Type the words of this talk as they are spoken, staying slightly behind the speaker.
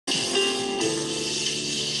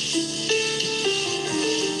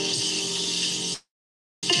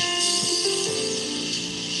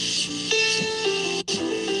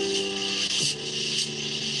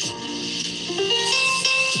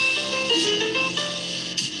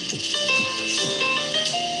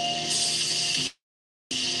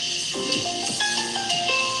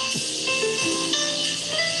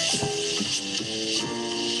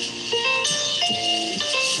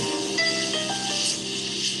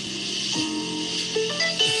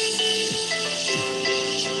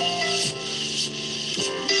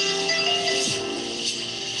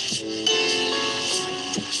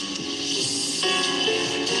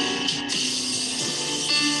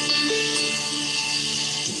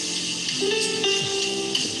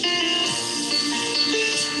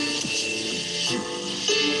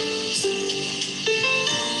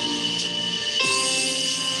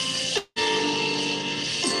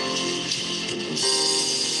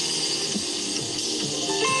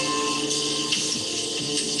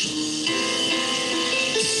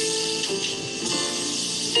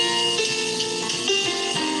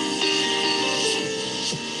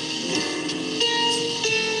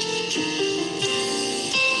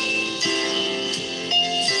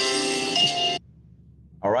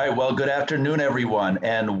right, well, good afternoon, everyone,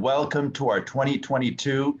 and welcome to our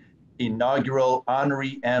 2022 inaugural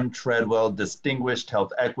Henrie M. Treadwell Distinguished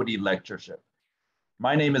Health Equity Lectureship.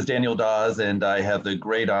 My name is Daniel Dawes, and I have the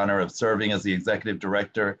great honor of serving as the Executive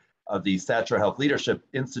Director of the Satcher Health Leadership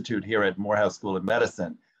Institute here at Morehouse School of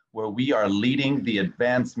Medicine, where we are leading the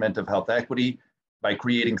advancement of health equity by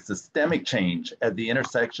creating systemic change at the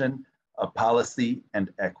intersection of policy and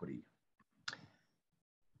equity.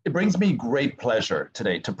 It brings me great pleasure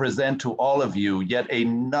today to present to all of you yet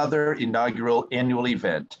another inaugural annual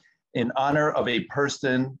event in honor of a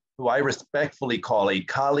person who I respectfully call a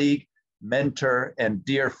colleague, mentor, and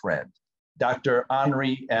dear friend, Dr.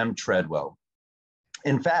 Henrie M. Treadwell.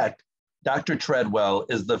 In fact, Dr. Treadwell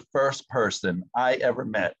is the first person I ever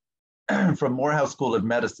met from Morehouse School of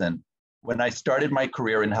Medicine when I started my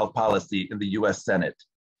career in health policy in the US Senate.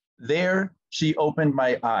 There, she opened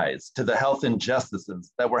my eyes to the health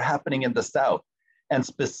injustices that were happening in the South, and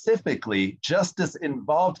specifically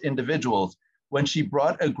justice-involved individuals when she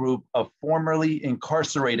brought a group of formerly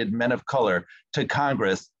incarcerated men of color to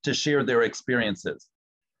Congress to share their experiences.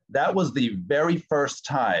 That was the very first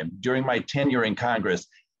time during my tenure in Congress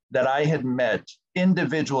that I had met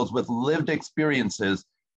individuals with lived experiences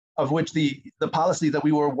of which the policy that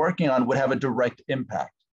we were working on would have a direct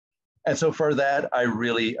impact. And so for that, I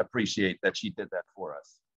really appreciate that she did that for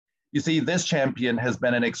us. You see, this champion has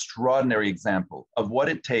been an extraordinary example of what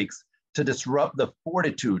it takes to disrupt the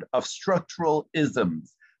fortitude of structural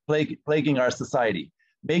isms plaguing our society,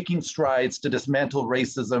 making strides to dismantle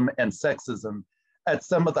racism and sexism at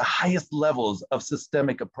some of the highest levels of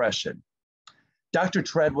systemic oppression. Dr.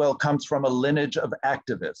 Treadwell comes from a lineage of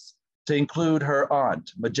activists, to include her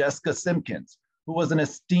aunt, Majeska Simpkins, who was an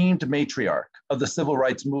esteemed matriarch of the civil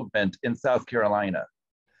rights movement in South Carolina.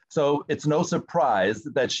 So it's no surprise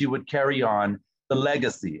that she would carry on the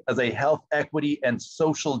legacy as a health equity and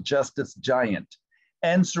social justice giant,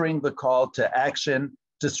 answering the call to action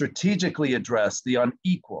to strategically address the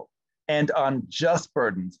unequal and unjust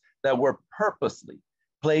burdens that were purposely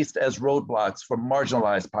placed as roadblocks for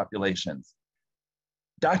marginalized populations.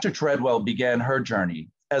 Dr. Treadwell began her journey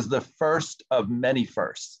as the first of many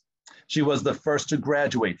firsts. She was the first to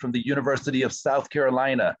graduate from the University of South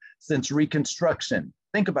Carolina since Reconstruction.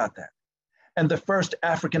 Think about that. And the first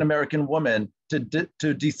African-American woman to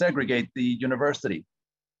desegregate the university.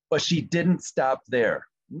 But she didn't stop there.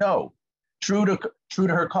 No, true to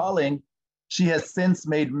her calling, she has since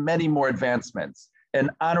made many more advancements and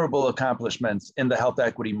honorable accomplishments in the health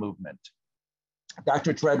equity movement.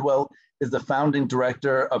 Dr. Treadwell is the founding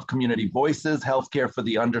director of Community Voices, Healthcare for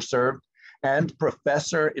the Underserved, and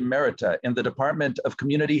Professor Emerita in the Department of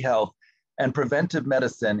Community Health and Preventive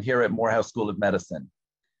Medicine here at Morehouse School of Medicine.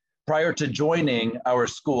 Prior to joining our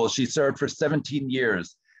school, she served for 17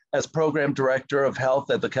 years as Program Director of Health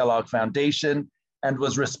at the Kellogg Foundation and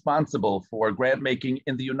was responsible for grant making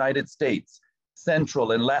in the United States,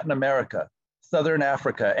 Central and Latin America, Southern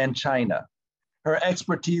Africa, and China. Her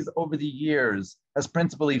expertise over the years has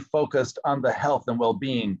principally focused on the health and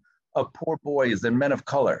well-being of poor boys and men of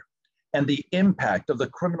color, and the impact of the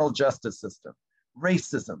criminal justice system,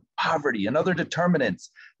 racism, poverty, and other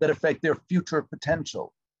determinants that affect their future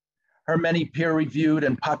potential. Her many peer-reviewed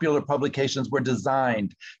and popular publications were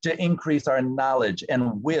designed to increase our knowledge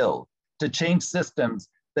and will to change systems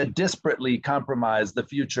that disparately compromise the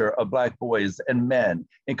future of Black boys and men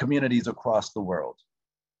in communities across the world.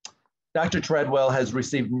 Dr. Treadwell has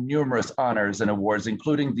received numerous honors and awards,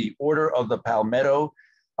 including the Order of the Palmetto,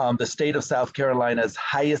 the state of South Carolina's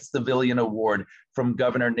highest civilian award from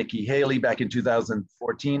Governor Nikki Haley back in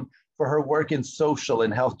 2014 for her work in social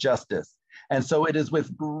and health justice. And so it is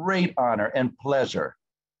with great honor and pleasure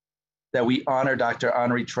that we honor Dr.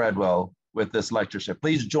 Henrie Treadwell with this lectureship.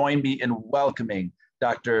 Please join me in welcoming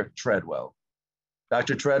Dr. Treadwell.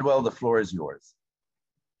 Dr. Treadwell, the floor is yours.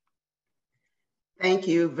 Thank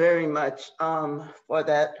you very much for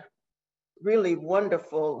that really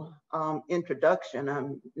wonderful introduction.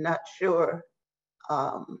 I'm not sure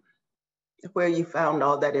where you found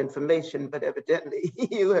all that information, but evidently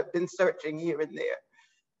you have been searching here and there.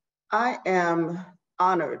 I am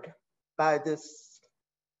honored by this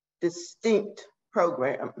distinct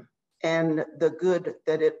program and the good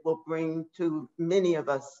that it will bring to many of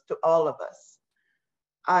us, to all of us.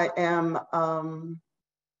 I am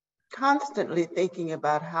constantly thinking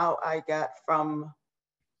about how I got from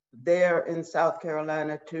there in South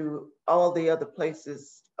Carolina to all the other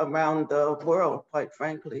places around the world, quite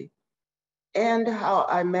frankly, and how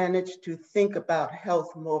I managed to think about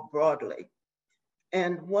health more broadly.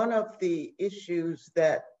 And one of the issues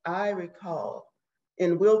that I recall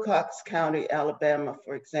In Wilcox County, Alabama,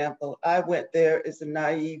 for example, I went there as a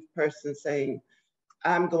naive person saying,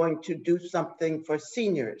 I'm going to do something for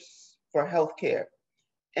seniors, for healthcare.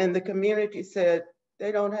 And the community said,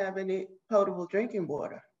 they don't have any potable drinking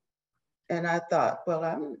water. And I thought, well,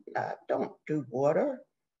 I don't do water.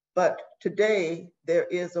 But today there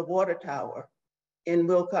is a water tower in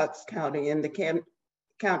Wilcox County, in the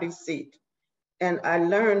county seat. And I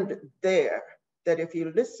learned there that if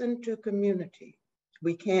you listen to community,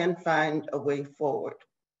 we can find a way forward.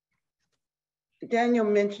 Daniel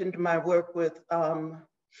mentioned my work with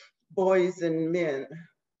boys and men.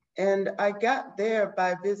 And I got there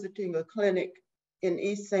by visiting a clinic in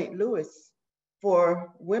East St. Louis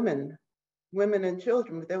for women and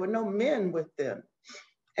children. There were no men with them.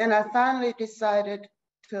 And I finally decided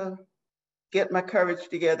to get my courage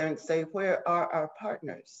together and say, where are our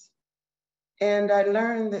partners? And I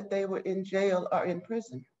learned that they were in jail or in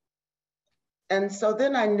prison. And so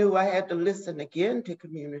then I knew I had to listen again to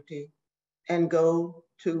community and go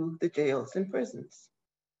to the jails and prisons.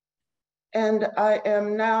 And I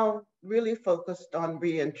am now really focused on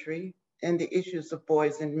reentry and the issues of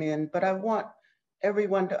boys and men, but I want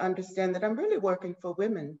everyone to understand that I'm really working for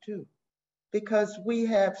women too, because we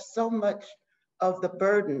have so much of the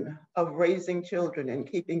burden of raising children and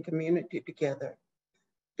keeping community together,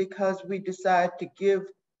 because we decide to give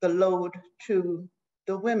the load to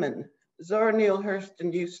the women. Zora Neale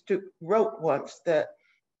Hurston wrote once that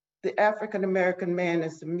the African-American man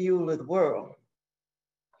is the mule of the world.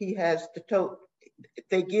 He has to tote,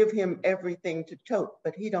 they give him everything to tote,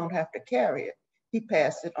 but he don't have to carry it. He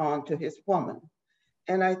passes it on to his woman.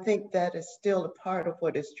 And I think that is still a part of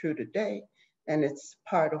what is true today. And it's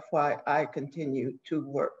part of why I continue to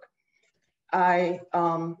work. I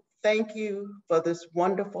thank you for this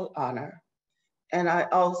wonderful honor. And I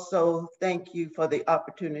also thank you for the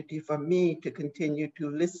opportunity for me to continue to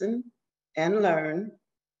listen and learn.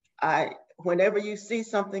 Whenever you see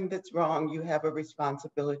something that's wrong, you have a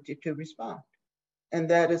responsibility to respond. And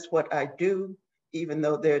that is what I do, even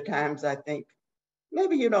though there are times I think,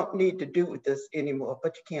 maybe you don't need to do this anymore,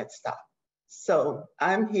 but you can't stop. So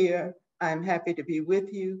I'm here. I'm happy to be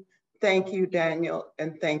with you. Thank you, Daniel,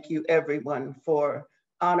 and thank you, everyone, for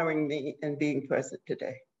honoring me and being present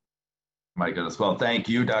today. My goodness. Well, thank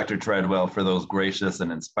you, Dr. Treadwell, for those gracious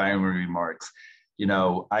and inspiring remarks. You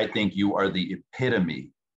know, I think you are the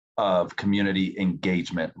epitome of community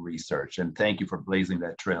engagement research. And thank you for blazing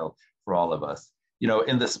that trail for all of us. You know,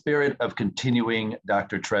 in the spirit of continuing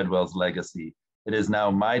Dr. Treadwell's legacy, it is now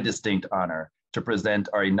my distinct honor to present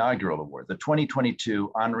our inaugural award, the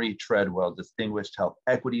 2022 Henrie Treadwell Distinguished Health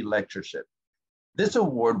Equity Lectureship. This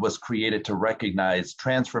award was created to recognize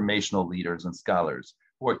transformational leaders and scholars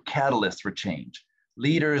who are catalysts for change,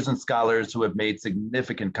 leaders and scholars who have made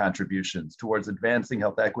significant contributions towards advancing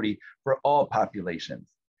health equity for all populations.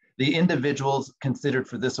 The individuals considered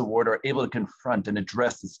for this award are able to confront and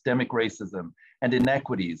address systemic racism and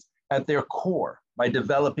inequities at their core by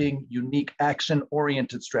developing unique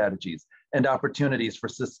action-oriented strategies and opportunities for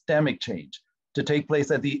systemic change to take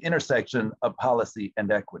place at the intersection of policy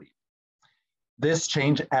and equity. This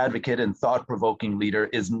change advocate and thought-provoking leader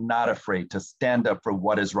is not afraid to stand up for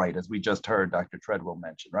what is right, as we just heard Dr. Treadwell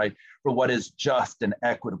mention, right? For what is just and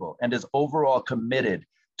equitable, and is overall committed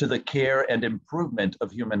to the care and improvement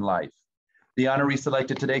of human life. The honoree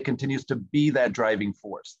selected today continues to be that driving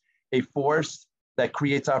force, a force that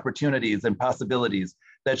creates opportunities and possibilities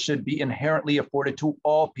that should be inherently afforded to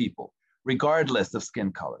all people, regardless of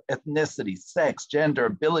skin color, ethnicity, sex, gender,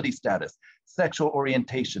 ability status, sexual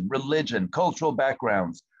orientation, religion, cultural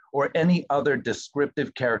backgrounds, or any other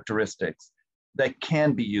descriptive characteristics that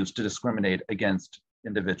can be used to discriminate against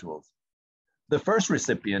individuals. The first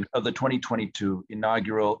recipient of the 2022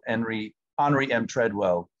 inaugural Henrie M.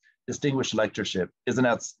 Treadwell Distinguished Lectureship is an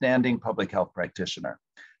outstanding public health practitioner.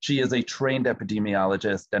 She is a trained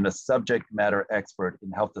epidemiologist and a subject matter expert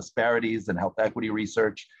in health disparities and health equity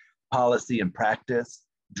research, policy and practice,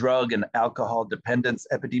 drug and alcohol dependence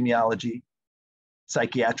epidemiology,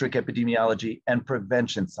 psychiatric epidemiology, and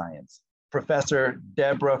prevention science. Professor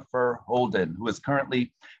Debra Furr-Holden, who is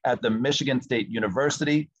currently at the Michigan State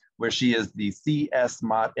University, where she is the C.S.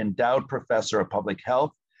 Mott Endowed Professor of Public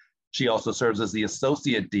Health. She also serves as the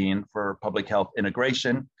Associate Dean for Public Health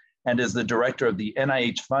Integration and is the director of the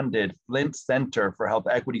NIH-funded Flint Center for Health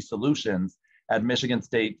Equity Solutions at Michigan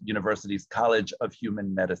State University's College of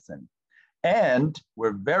Human Medicine. And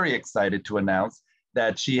we're very excited to announce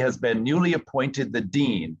that she has been newly appointed the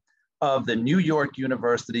Dean of the New York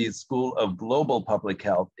University's School of Global Public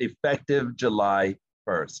Health, effective July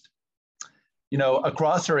 1st. You know,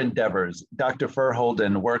 across her endeavors, Dr.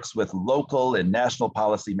 Furr-Holden works with local and national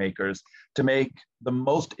policymakers to make the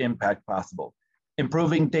most impact possible,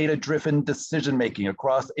 improving data-driven decision-making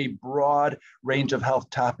across a broad range of health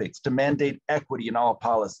topics to mandate equity in all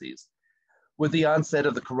policies. With the onset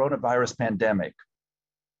of the coronavirus pandemic,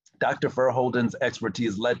 Dr. Furr-Holden's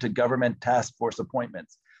expertise led to government task force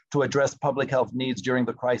appointments to address public health needs during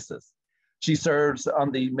the crisis. She serves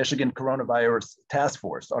on the Michigan Coronavirus Task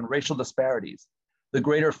Force on Racial Disparities, the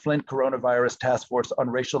Greater Flint Coronavirus Task Force on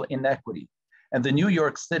Racial Inequity, and the New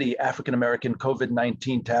York City African American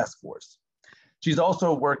COVID-19 Task Force. She's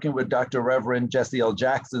also working with Dr. Reverend Jesse L.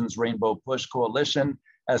 Jackson's Rainbow Push Coalition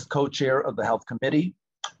as co-chair of the Health Committee,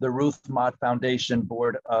 the Ruth Mott Foundation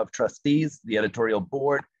Board of Trustees, the editorial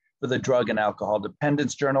board for the Drug and Alcohol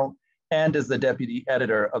Dependence Journal, and as the deputy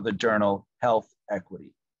editor of the journal Health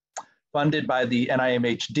Equity. Funded by the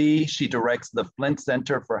NIMHD, she directs the Flint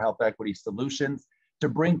Center for Health Equity Solutions to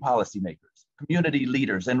bring policymakers, community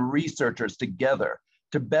leaders, and researchers together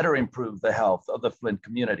to better improve the health of the Flint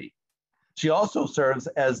community. She also serves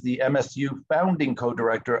as the MSU founding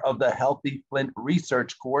co-director of the Healthy Flint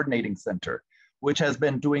Research Coordinating Center, which has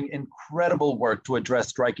been doing incredible work to address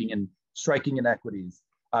striking inequities,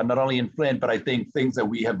 not only in Flint, but I think things that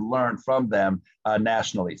we have learned from them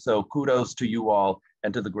nationally. So kudos to you all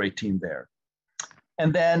and to the great team there.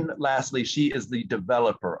 And then lastly, she is the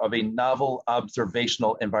developer of a novel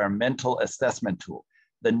observational environmental assessment tool,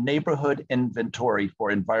 the Neighborhood Inventory for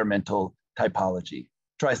Environmental Typology.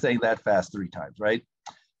 Try saying that fast 3 times, right?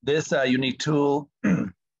 This unique tool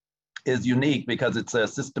is unique because it's a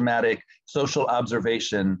systematic social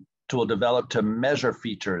observation tool developed to measure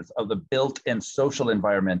features of the built and social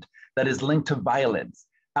environment that is linked to violence,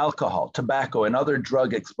 alcohol, tobacco, and other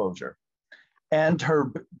drug exposure. And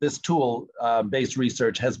this tool-based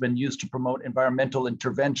research has been used to promote environmental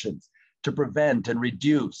interventions to prevent and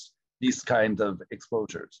reduce these kinds of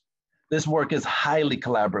exposures. This work is highly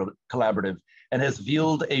collaborative and has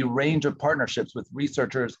fueled a range of partnerships with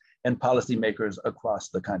researchers and policymakers across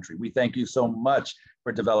the country. We thank you so much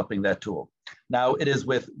for developing that tool. Now, it is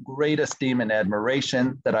with great esteem and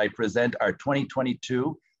admiration that I present our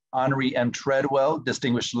 2022 Henrie M. Treadwell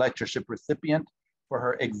Distinguished Lectureship recipient for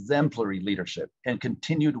her exemplary leadership and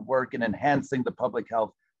continued work in enhancing the public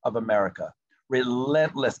health of America,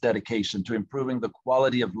 relentless dedication to improving the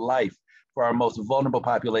quality of life for our most vulnerable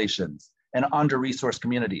populations and under-resourced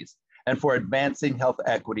communities, and for advancing health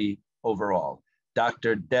equity overall.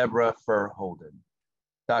 Dr. Debra Furr-Holden.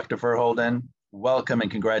 Dr. Furr-Holden, welcome and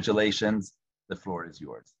congratulations. The floor is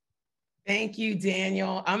yours. Thank you,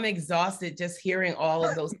 Daniel. I'm exhausted just hearing all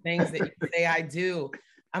of those things that you say I do.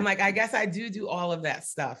 I'm like, I guess I do all of that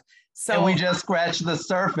stuff. So and we just scratched the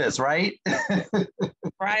surface, right?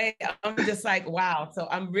 Right. I'm just like, wow. So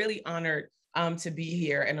I'm really honored to be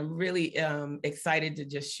here. And I'm really excited to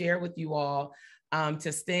just share with you all,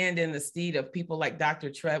 to stand in the stead of people like Dr.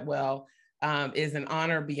 Treadwell is an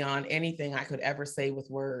honor beyond anything I could ever say with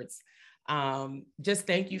words. Just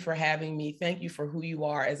thank you for having me. Thank you for who you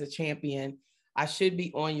are as a champion. I should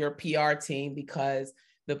be on your PR team because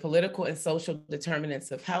the political and social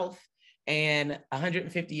determinants of health and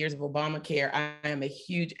 150 years of Obamacare, I am a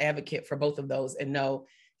huge advocate for both of those and know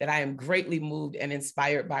that I am greatly moved and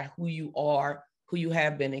inspired by who you are, who you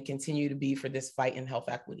have been and continue to be for this fight in health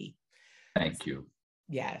equity. Thank you.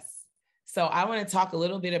 Yes. So I want to talk a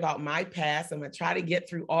little bit about my past. I'm going to try to get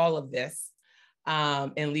through all of this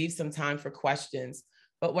and leave some time for questions.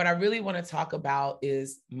 But what I really want to talk about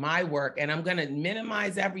is my work, and I'm going to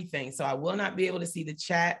minimize everything. So I will not be able to see the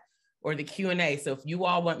chat or the Q&A. So if you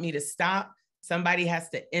all want me to stop, somebody has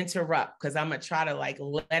to interrupt because I'm going to try to like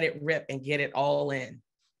let it rip and get it all in.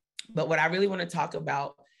 But what I really want to talk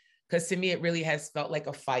about, because to me, it really has felt like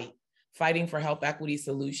a fight, fighting for health equity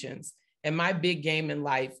solutions. And my big game in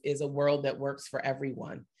life is a world that works for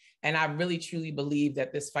everyone. And I really truly believe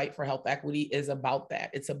that this fight for health equity is about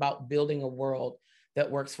that. It's about building a world that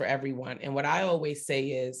works for everyone. And what I always say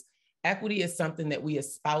is equity is something that we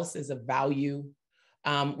espouse as a value.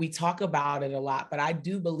 We talk about it a lot, but I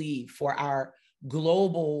do believe for our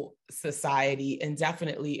global society and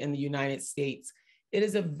definitely in the United States, it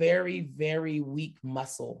is a very, very weak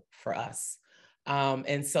muscle for us.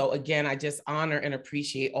 And so again, I just honor and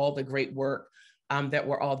appreciate all the great work that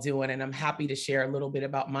we're all doing. And I'm happy to share a little bit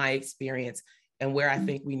about my experience and where I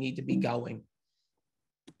think we need to be going.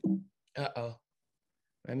 Uh-oh.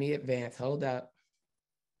 Let me advance. Hold up.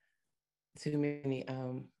 Too many,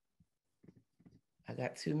 I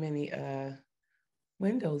got too many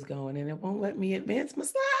windows going and it won't let me advance my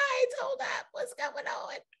slides. Hold up. What's going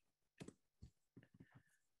on?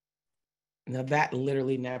 Now that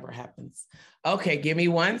literally never happens. Okay, give me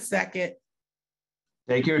 1 second.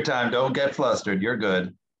 Take your time. Don't get flustered. You're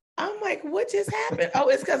good. I'm like, what just happened? Oh,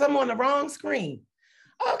 it's because I'm on the wrong screen.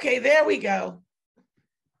 Okay, there we go.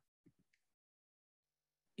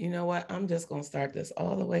 You know what? I'm just going to start this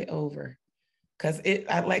all the way over because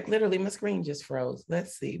I like literally my screen just froze.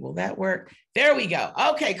 Let's see. Will that work? There we go.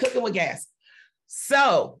 Okay, cooking with gas.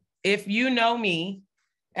 So if you know me,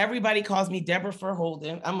 everybody calls me Debra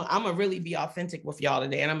Furr-Holden. I'm gonna really be authentic with y'all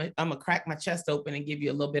today, and I'm gonna crack my chest open and give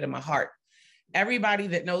you a little bit of my heart. Everybody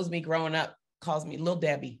that knows me growing up calls me Lil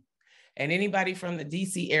Debbie. And anybody from the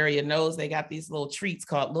DC area knows they got these little treats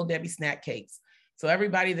called Lil Debbie snack cakes. So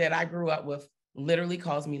everybody that I grew up with literally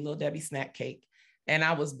calls me Lil Debbie snack cake. And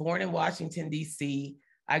I was born in Washington, DC.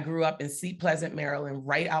 I grew up in Seat Pleasant, Maryland,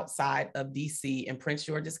 right outside of DC in Prince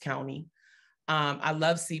George's County. I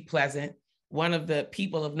love Seat Pleasant. One of the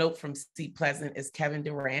people of note from Seat Pleasant is Kevin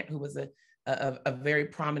Durant, who was a very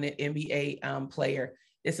prominent NBA player.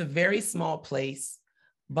 It's a very small place,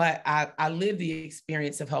 but I lived the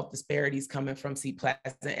experience of health disparities coming from Seat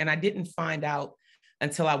Pleasant. And I didn't find out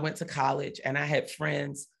until I went to college and I had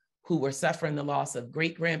friends who were suffering the loss of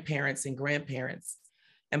great-grandparents and grandparents.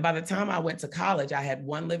 And by the time I went to college, I had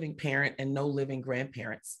one living parent and no living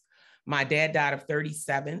grandparents. My dad died at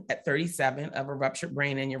 37 of a ruptured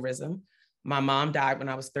brain aneurysm. My mom died when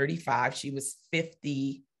I was 35. She was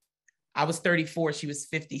 50. I was 34. She was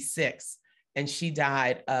 56. And she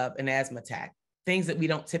died of an asthma attack, things that we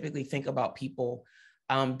don't typically think about people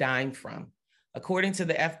dying from. According to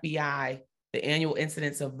the FBI, the annual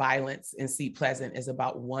incidence of violence in Seat Pleasant is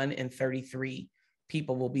about 1 in 33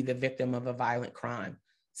 people will be the victim of a violent crime.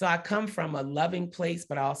 So I come from a loving place,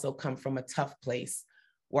 but I also come from a tough place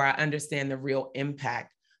where I understand the real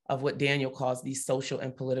impact of what Daniel calls these social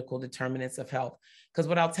and political determinants of health. Because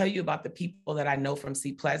what I'll tell you about the people that I know from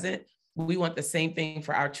Seat Pleasant, we want the same thing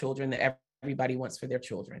for our children that everybody wants for their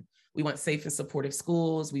children. We want safe and supportive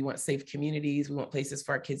schools. We want safe communities. We want places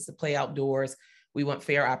for our kids to play outdoors. We want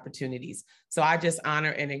fair opportunities. So I just honor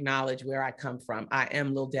and acknowledge where I come from. I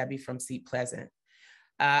am Lil Debbie from Seat Pleasant.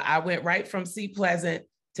 I went right from Seat Pleasant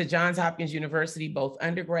to Johns Hopkins University, both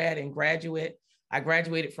undergrad and graduate. I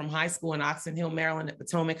graduated from high school in Oxon Hill, Maryland at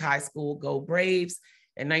Potomac High School, go Braves.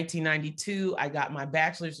 In 1992, I got my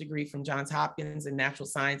bachelor's degree from Johns Hopkins in natural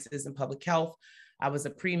sciences and public health. I was a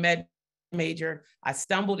pre-med major. I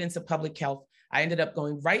stumbled into public health. I ended up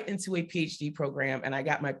going right into a PhD program, and I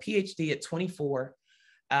got my PhD at 24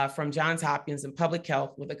 from Johns Hopkins in public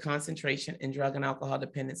health with a concentration in drug and alcohol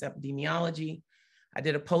dependence epidemiology. I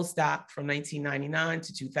did a postdoc from 1999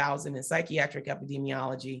 to 2000 in psychiatric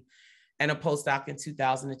epidemiology and a postdoc in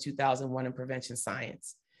 2000 to 2001 in prevention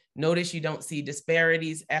science. Notice you don't see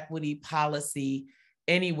disparities, equity, policy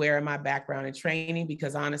anywhere in my background and training,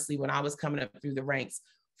 because honestly, when I was coming up through the ranks,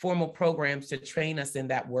 formal programs to train us in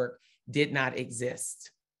that work did not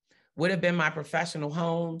exist. Would have been my professional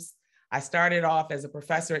homes. I started off as a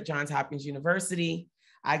professor at Johns Hopkins University.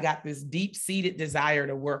 I got this deep-seated desire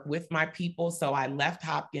to work with my people, so I left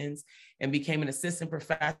Hopkins and became an assistant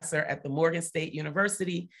professor at the Morgan State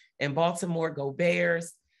University in Baltimore, go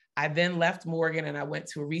Bears. I then left Morgan and I went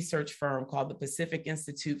to a research firm called the Pacific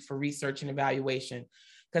Institute for Research and Evaluation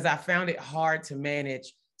because I found it hard to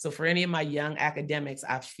manage. So for any of my young academics,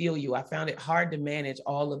 I feel you. I found it hard to manage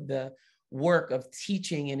all of the work of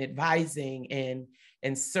teaching and advising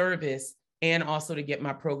and service, and also to get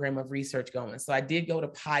my program of research going. So I did go to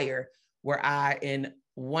Pyre, where I, in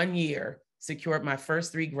 1 year, secured my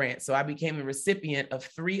first 3 grants. So I became a recipient of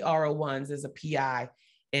 3 R01s as a PI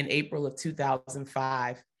in April of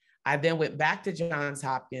 2005. I then went back to Johns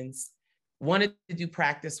Hopkins, wanted to do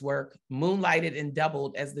practice work, moonlighted and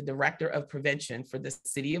doubled as the director of prevention for the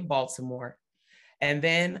city of Baltimore. And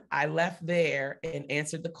then I left there and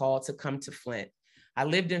answered the call to come to Flint. I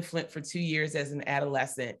lived in Flint for 2 years as an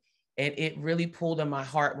adolescent, and it really pulled on my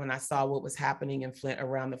heart when I saw what was happening in Flint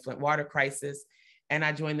around the Flint water crisis. And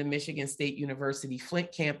I joined the Michigan State University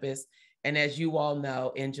Flint campus. And as you all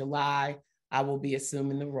know, in July, I will be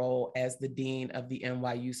assuming the role as the dean of the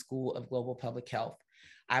NYU School of Global Public Health.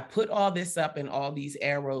 I put all this up in all these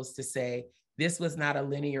arrows to say this was not a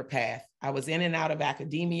linear path. I was in and out of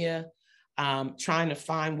academia, trying to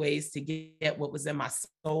find ways to get what was in my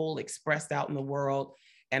soul expressed out in the world.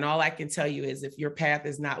 And all I can tell you is if your path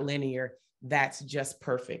is not linear, that's just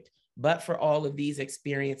perfect. But for all of these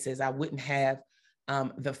experiences, I wouldn't have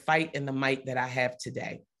the fight and the might that I have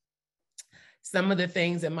today. Some of the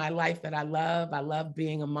things in my life that I love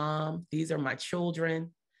being a mom. These are my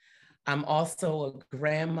children. I'm also a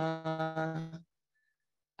grandma.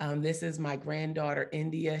 This is my granddaughter,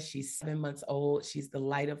 India. She's 7 months old. She's the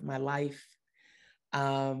light of my life.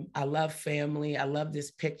 I love family. I love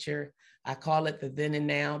this picture. I call it the then and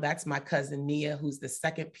now. That's my cousin Nia, who's the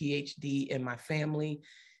second PhD in my family.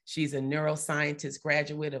 She's a neuroscientist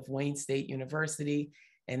graduate of Wayne State University.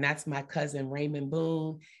 And that's my cousin Raymond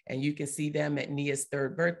Boone. And you can see them at Nia's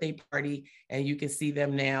 3rd birthday party. And you can see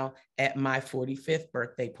them now at my 45th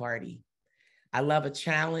birthday party. I love a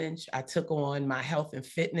challenge. I took on my health and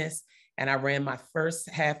fitness, and I ran my first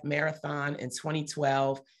half marathon in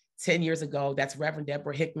 2012, 10 years ago. That's Reverend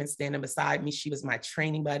Debra Hickman standing beside me. She was my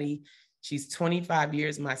training buddy. She's 25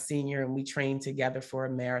 years my senior, and we trained together for a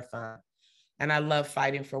marathon. And I love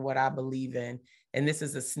fighting for what I believe in. And this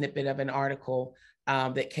is a snippet of an article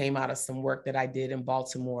that came out of some work that I did in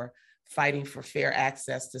Baltimore, fighting for fair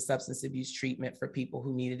access to substance abuse treatment for people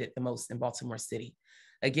who needed it the most in Baltimore City.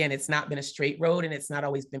 Again, it's not been a straight road and it's not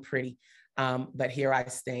always been pretty, but here I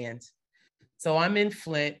stand. So I'm in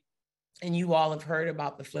Flint, and you all have heard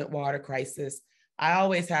about the Flint water crisis. I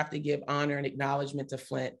always have to give honor and acknowledgement to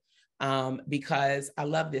Flint because I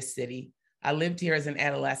love this city. I lived here as an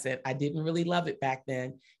adolescent. I didn't really love it back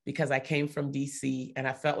then because I came from DC and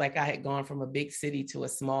I felt like I had gone from a big city to a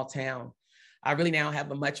small town. I really now have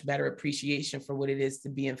a much better appreciation for what it is to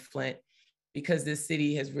be in Flint because this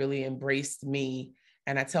city has really embraced me.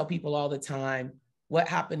 And I tell people all the time, what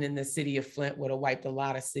happened in the city of Flint would have wiped a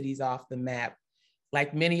lot of cities off the map.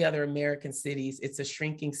 Like many other American cities, it's a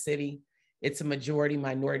shrinking city. It's a majority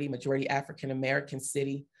minority, majority African-American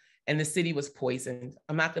city. And the city was poisoned.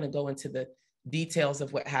 I'm not going to go into the details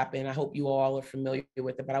of what happened. I hope you all are familiar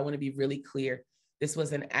with it, but I want to be really clear. This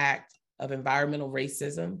was an act of environmental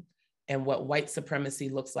racism and what white supremacy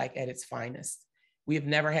looks like at its finest. We have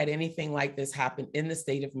never had anything like this happen in the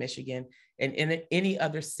state of Michigan and in any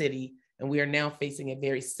other city. And we are now facing a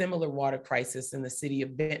very similar water crisis in the city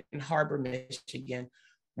of Benton Harbor, Michigan,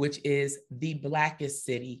 which is the Blackest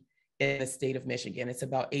city in the state of Michigan. It's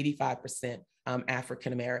about 85%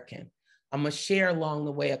 African-American. I'm gonna share along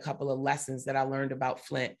the way a couple of lessons that I learned about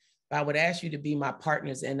Flint, but I would ask you to be my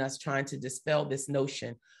partners in us trying to dispel this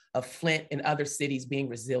notion of Flint and other cities being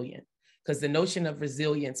resilient, because the notion of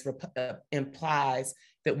resilience implies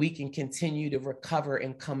that we can continue to recover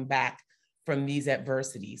and come back from these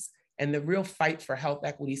adversities. And the real fight for health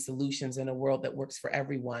equity solutions in a world that works for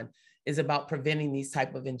everyone is about preventing these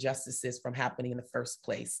type of injustices from happening in the first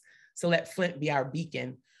place. So let Flint be our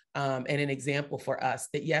beacon and an example for us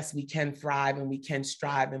that yes, we can thrive and we can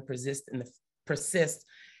strive and persist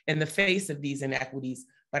in the face of these inequities,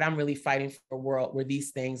 but I'm really fighting for a world where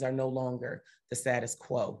these things are no longer the status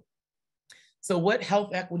quo. So what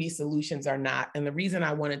health equity solutions are not, and the reason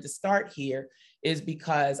I wanted to start here is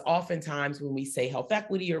because oftentimes when we say health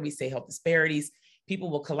equity or we say health disparities,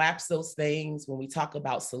 people will collapse those things. When we talk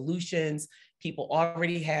about solutions, people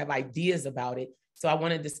already have ideas about it. So I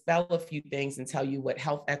want to dispel a few things and tell you what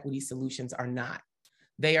health equity solutions are not.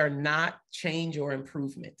 They are not change or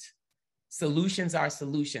improvement. Solutions are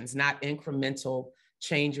solutions, not incremental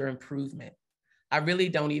change or improvement. I really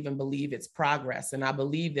don't even believe it's progress. And I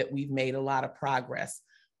believe that we've made a lot of progress.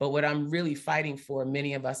 But what I'm really fighting for,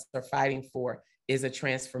 many of us are fighting for, is a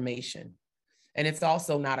transformation. And it's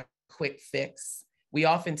also not a quick fix. We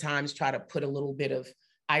oftentimes try to put a little bit of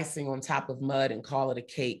icing on top of mud and call it a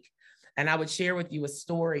cake. And I would share with you a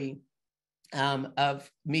story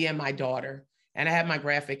of me and my daughter. And I had my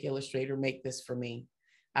graphic illustrator make this for me.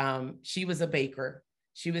 She was a baker.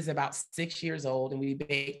 She was about 6 years old, and we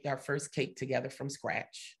baked our first cake together from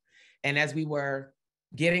scratch. And as we were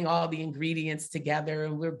getting all the ingredients together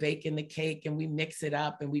and we're baking the cake and we mix it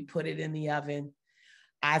up and we put it in the oven,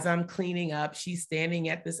 as I'm cleaning up, she's standing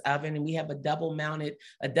at this oven, and we have a double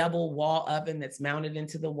wall oven that's mounted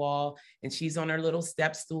into the wall. And she's on her little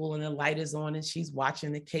step stool and the light is on and she's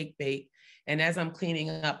watching the cake bake. And as I'm cleaning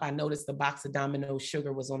up, I noticed the box of Domino's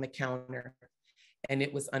sugar was on the counter and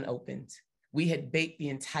it was unopened. We had baked the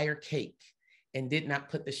entire cake and did not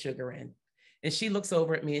put the sugar in. And she looks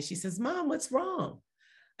over at me and she says, "Mom, what's wrong?"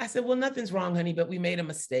 I said, "Well, nothing's wrong, honey, but we made a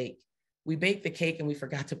mistake. We baked the cake and we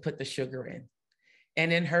forgot to put the sugar in."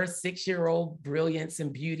 And in her 6-year-old brilliance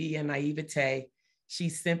and beauty and naivete, she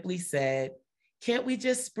simply said, "Can't we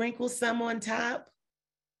just sprinkle some on top?"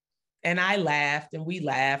 And I laughed and we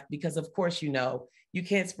laughed because, of course, you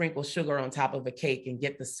can't sprinkle sugar on top of a cake and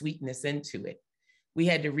get the sweetness into it. We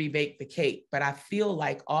had to rebake the cake. But I feel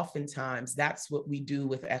like oftentimes that's what we do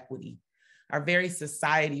with equity. Our very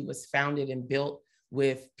society was founded and built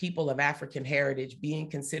with people of African heritage being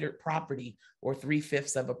considered property or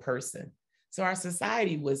 3/5 of a person. So our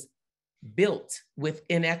society was built with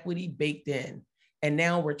inequity baked in. And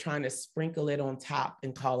now we're trying to sprinkle it on top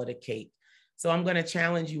and call it a cake. So I'm going to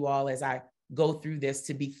challenge you all as I go through this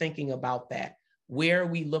to be thinking about that. Where are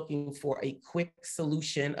we looking for a quick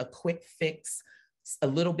solution, a quick fix, a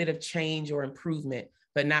little bit of change or improvement,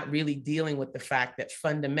 but not really dealing with the fact that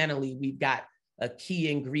fundamentally we've got a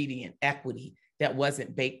key ingredient, equity, that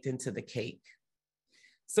wasn't baked into the cake.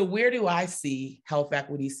 So where do I see health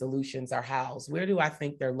equity solutions are housed? Where do I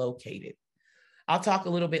think they're located? I'll talk a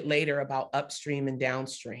little bit later about upstream and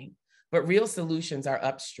downstream, but real solutions are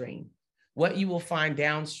upstream. What you will find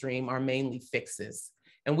downstream are mainly fixes.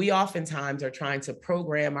 And we oftentimes are trying to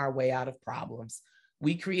program our way out of problems.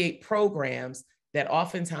 We create programs that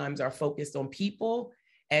oftentimes are focused on people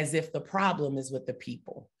as if the problem is with the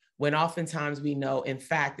people, when oftentimes we know, in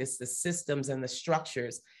fact, it's the systems and the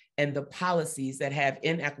structures and the policies that have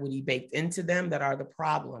inequity baked into them that are the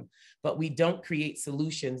problem, but we don't create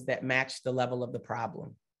solutions that match the level of the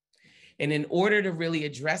problem. And in order to really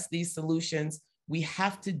address these solutions, we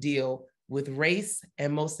have to deal with race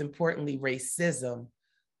and, most importantly, racism,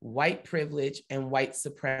 white privilege, and white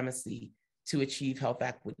supremacy to achieve health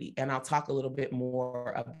equity. And I'll talk a little bit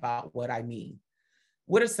more about what I mean.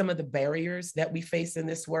 What are some of the barriers that we face in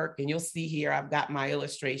this work? And you'll see here, I've got my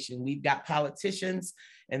illustration. We've got politicians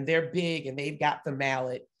and they're big and they've got the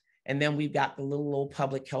mallet. And then we've got the little old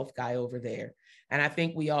public health guy over there. And I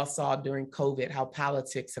think we all saw during COVID how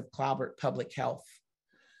politics have clobbered public health.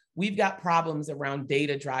 We've got problems around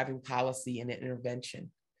data driving policy and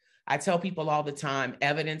intervention. I tell people all the time,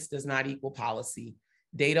 evidence does not equal policy.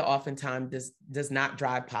 Data oftentimes does not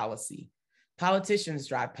drive policy. Politicians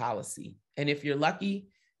drive policy. And if you're lucky,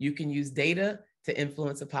 you can use data to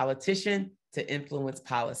influence a politician to influence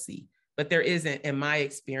policy. But there isn't, in my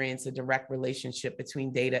experience, a direct relationship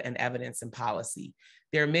between data and evidence and policy.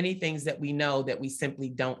 There are many things that we know that we simply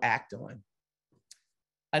don't act on.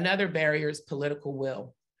 Another barrier is political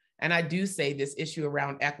will. And I do say this issue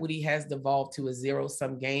around equity has devolved to a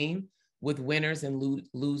zero-sum game with winners and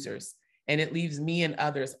losers. And it leaves me and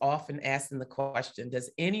others often asking the question,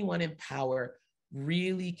 does anyone in power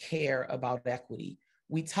really care about equity?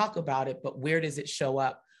 We talk about it, but where does it show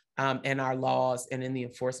up in our laws and in the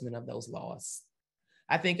enforcement of those laws?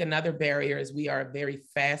 I think another barrier is we are a very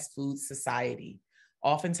fast food society.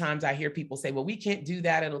 Oftentimes I hear people say, well, we can't do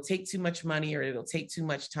that. It'll take too much money or it'll take too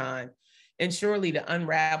much time. And surely to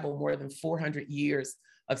unravel more than 400 years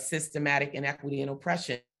of systematic inequity and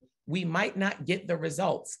oppression, we might not get the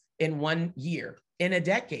results in 1 year, in a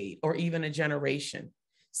decade, or even a generation.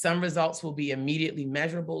 Some results will be immediately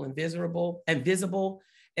measurable and visible,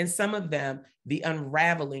 and some of them, the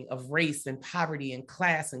unraveling of race and poverty and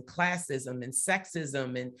class and classism and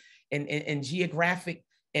sexism and geographic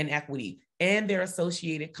inequity and their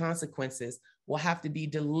associated consequences will have to be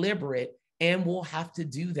deliberate, and we'll have to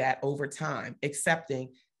do that over time, accepting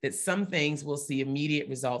that some things we'll see immediate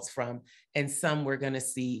results from and some we're going to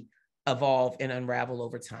see evolve and unravel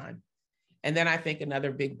over time. And then I think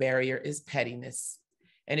another big barrier is pettiness.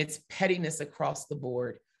 And it's pettiness across the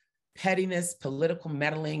board. Pettiness, political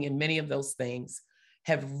meddling, and many of those things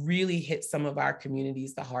have really hit some of our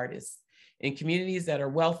communities the hardest. In communities that are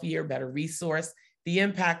wealthier, better resourced, the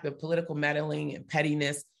impact of political meddling and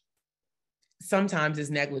pettiness sometimes is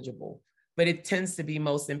negligible, but it tends to be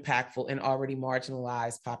most impactful in already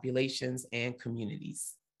marginalized populations and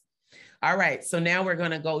communities. All right, so now we're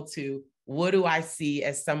going to go to what do I see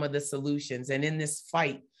as some of the solutions? And in this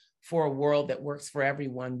fight for a world that works for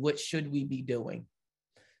everyone, what should we be doing?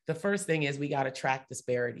 The first thing is we got to track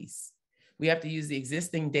disparities. We have to use the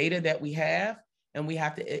existing data that we have, and we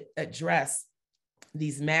have to address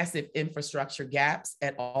these massive infrastructure gaps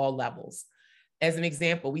at all levels. As an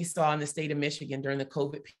example, we saw in the state of Michigan during the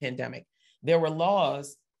COVID pandemic, there were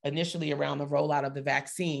laws initially around the rollout of the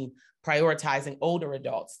vaccine prioritizing older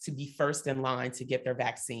adults to be first in line to get their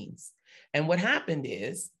vaccines. And what happened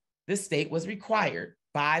is the state was required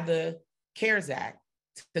by the CARES Act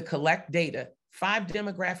to collect data, 5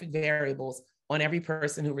 demographic variables on every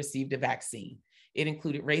person who received a vaccine. It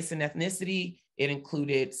included race and ethnicity. It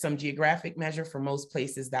included some geographic measure. For most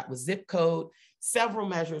places that was zip code. Several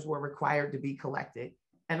measures were required to be collected.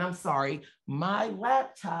 And I'm sorry, my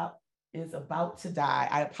laptop is about to die.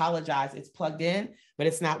 I apologize. It's plugged in, but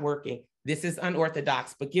it's not working. This is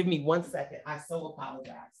unorthodox, but give me 1 second. I so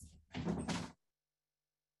apologize.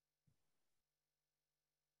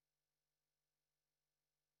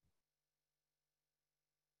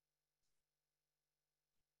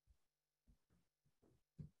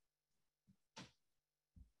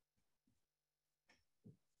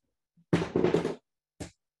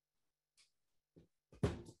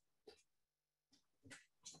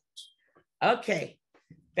 Okay,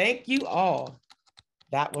 thank you all.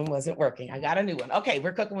 That one wasn't working. I got a new one. Okay,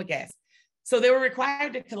 we're cooking with gas. So they were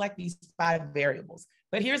required to collect these 5 variables.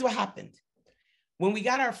 But here's what happened. When we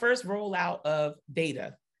got our first rollout of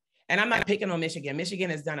data, and I'm not picking on Michigan.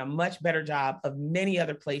 Michigan has done a much better job of many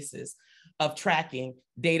other places of tracking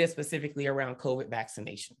data specifically around COVID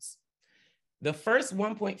vaccinations. The first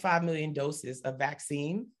 1.5 million doses of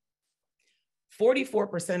vaccine,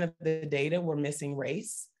 44% of the data were missing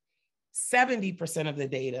race, 70% of the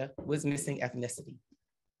data was missing ethnicity.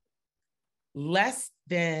 Less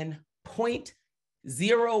than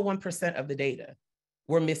 0.01% of the data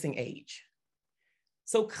were missing age.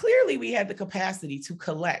 So clearly we had the capacity to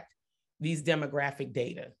collect these demographic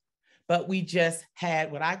data, but we just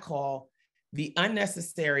had what I call the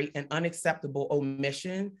unnecessary and unacceptable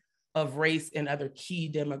omission of race and other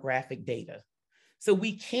key demographic data. So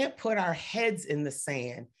we can't put our heads in the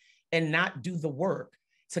sand and not do the work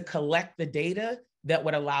to collect the data that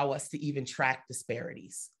would allow us to even track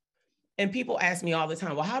disparities. And people ask me all the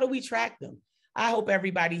time, well, how do we track them? I hope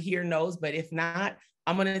everybody here knows, but if not,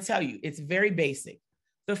 I'm going to tell you, it's very basic.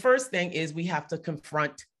 The first thing is we have to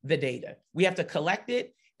confront the data. We have to collect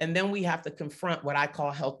it, and then we have to confront what I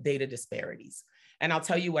call health data disparities. And I'll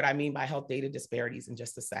tell you what I mean by health data disparities in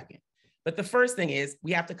just a second. But the first thing is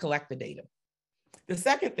we have to collect the data. The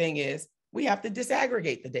second thing is we have to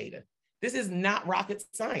disaggregate the data. This is not rocket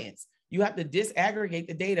science. You have to disaggregate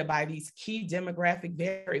the data by these key demographic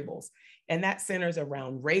variables. And that centers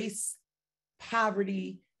around race,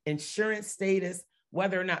 poverty, insurance status,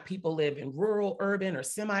 whether or not people live in rural, urban, or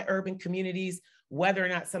semi-urban communities, whether or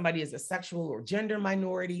not somebody is a sexual or gender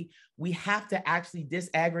minority. We have to actually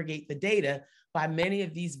disaggregate the data by many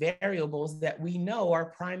of these variables that we know are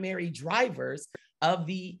primary drivers of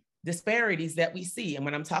the disparities that we see. And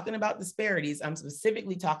when I'm talking about disparities, I'm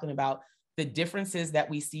specifically talking about the differences that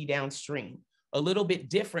we see downstream, a little bit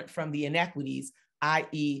different from the inequities,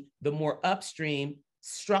 i.e. the more upstream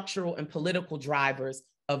structural and political drivers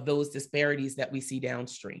of those disparities that we see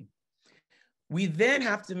downstream. We then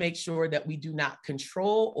have to make sure that we do not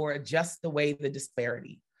control or adjust the way the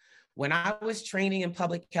disparity. When I was training in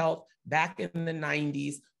public health back in the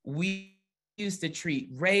 90s, we used to treat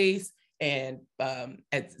race and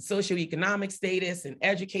socioeconomic status and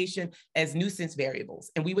education as nuisance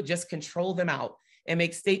variables. And we would just control them out and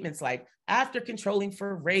make statements like, after controlling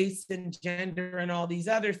for race and gender and all these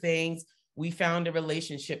other things, we found a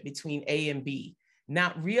relationship between A and B,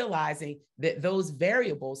 not realizing that those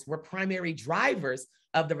variables were primary drivers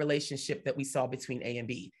of the relationship that we saw between A and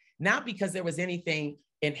B, not because there was anything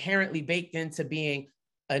inherently baked into being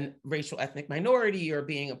a racial ethnic minority or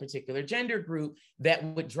being a particular gender group that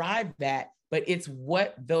would drive that, but it's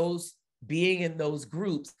what those being in those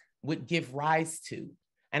groups would give rise to.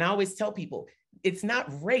 And I always tell people, it's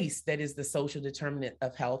not race that is the social determinant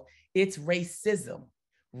of health, it's racism.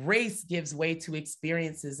 Race gives way to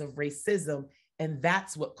experiences of racism, and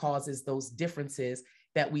that's what causes those differences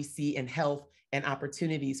that we see in health and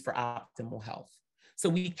opportunities for optimal health. So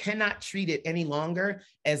we cannot treat it any longer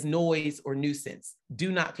as noise or nuisance.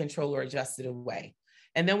 Do not control or adjust it away.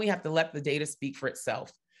 And then we have to let the data speak for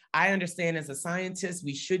itself. I understand as a scientist,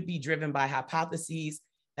 we should be driven by hypotheses.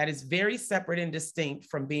 That is very separate and distinct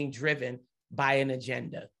from being driven by an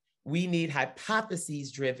agenda. We need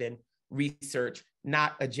hypotheses-driven research,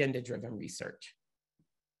 not agenda-driven research.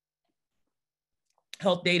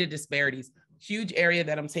 Health data disparities, huge area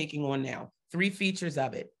that I'm taking on now. 3 features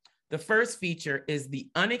of it. The first feature is the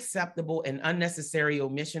unacceptable and unnecessary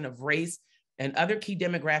omission of race and other key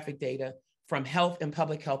demographic data from health and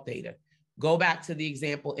public health data. Go back to the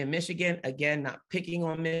example in Michigan, again, not picking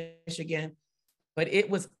on Michigan, but it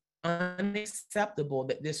was unacceptable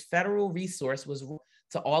that this federal resource was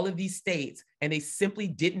to all of these states, and they simply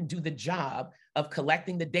didn't do the job of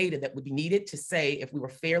collecting the data that would be needed to say if we were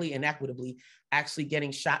fairly and equitably actually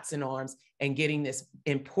getting shots in arms and getting this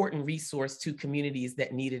important resource to communities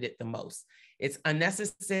that needed it the most. It's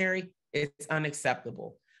unnecessary, it's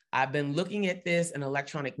unacceptable. I've been looking at this in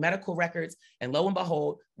electronic medical records, and lo and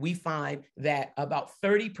behold, we find that about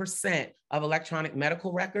 30% of electronic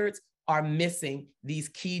medical records are missing these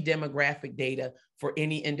key demographic data for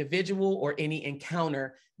any individual or any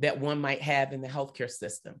encounter that one might have in the healthcare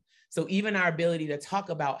system. So even our ability to talk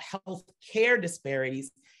about healthcare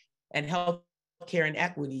disparities and healthcare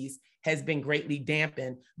inequities has been greatly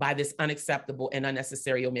dampened by this unacceptable and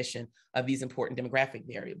unnecessary omission of these important demographic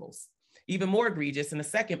variables. Even more egregious in the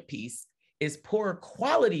second piece is poor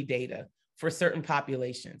quality data for certain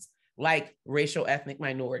populations, like racial ethnic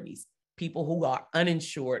minorities, people who are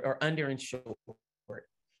uninsured or underinsured,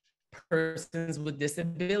 persons with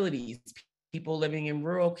disabilities, people living in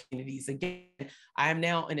rural communities. Again, I am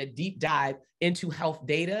now in a deep dive into health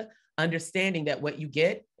data, understanding that what you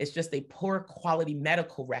get is just a poor quality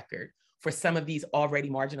medical record for some of these already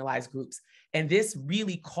marginalized groups. And this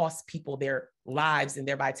really costs people their lives and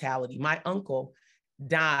their vitality. My uncle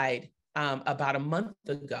died about a month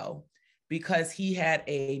ago because he had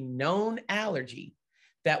a known allergy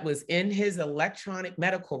that was in his electronic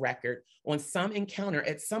medical record on some encounter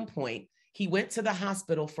at some point. He went to the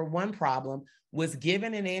hospital for one problem, was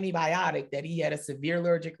given an antibiotic that he had a severe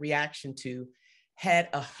allergic reaction to, had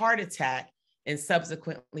a heart attack, and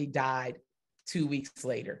subsequently died 2 weeks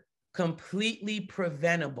later. Completely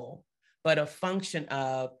preventable, but a function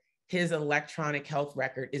of his electronic health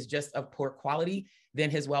record is just of poor quality than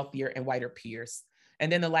his wealthier and whiter peers. And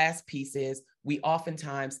then the last piece is we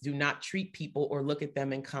oftentimes do not treat people or look at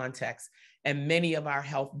them in context. And many of our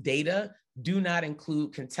health data do not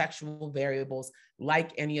include contextual variables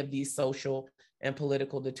like any of these social and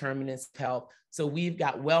political determinants of health. So we've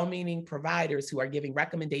got well-meaning providers who are giving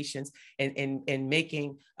recommendations and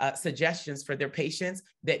making suggestions for their patients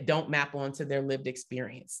that don't map onto their lived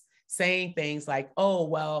experience. Saying things like, oh,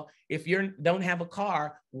 well, if you don't have a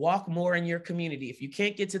car, walk more in your community. If you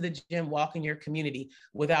can't get to the gym, walk in your community,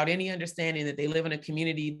 without any understanding that they live in a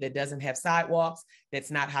community that doesn't have sidewalks, that's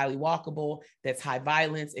not highly walkable, that's high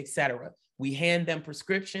violence, et cetera. We hand them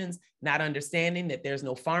prescriptions, not understanding that there's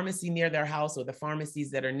no pharmacy near their house, or the pharmacies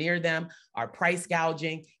that are near them are price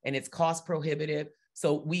gouging and it's cost prohibitive.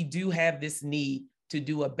 So we do have this need to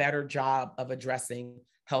do a better job of addressing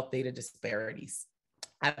health data disparities.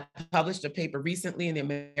 I published a paper recently in the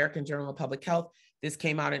American Journal of Public Health. This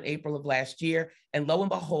came out in April of last year. And lo and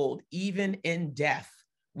behold, even in death,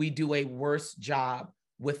 we do a worse job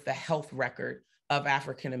with the health record of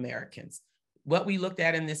African Americans. What we looked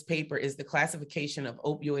at in this paper is the classification of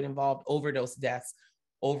opioid-involved overdose deaths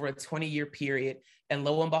over a 20-year period. And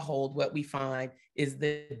lo and behold, what we find is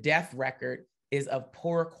the death record is of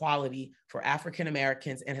poorer quality for African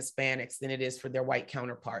Americans and Hispanics than it is for their white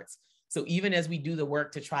counterparts. So even as we do the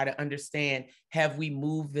work to try to understand, have we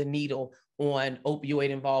moved the needle on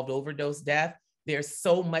opioid-involved overdose death, there's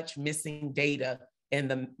so much missing data in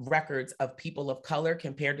the records of people of color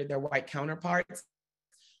compared to their white counterparts.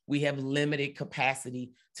 We have limited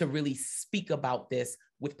capacity to really speak about this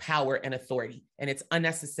with power and authority, and it's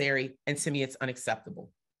unnecessary, and to me, it's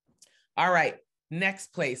unacceptable. All right, next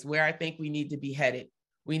place where I think we need to be headed.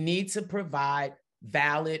 We need to provide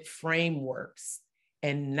valid frameworks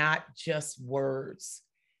and not just words.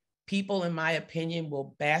 People, in my opinion,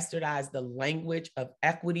 will bastardize the language of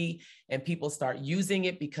equity, and people start using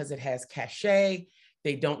it because it has cachet.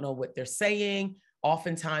 They don't know what they're saying.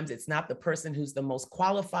 Oftentimes, it's not the person who's the most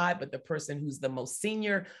qualified, but the person who's the most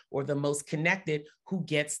senior or the most connected who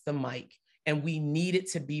gets the mic. And we need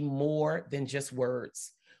it to be more than just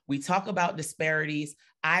words. We talk about disparities.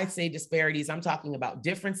 I say disparities, I'm talking about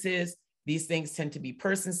differences. These things tend to be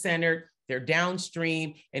person-centered. They're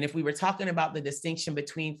downstream. And if we were talking about the distinction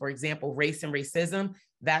between, for example, race and racism,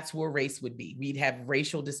 that's where race would be. We'd have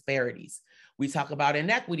racial disparities. We talk about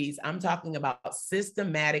inequities. I'm talking about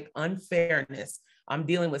systematic unfairness. I'm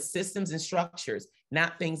dealing with systems and structures,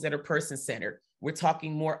 not things that are person-centered. We're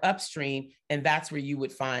talking more upstream, and that's where you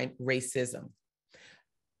would find racism.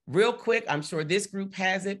 Real quick, I'm sure this group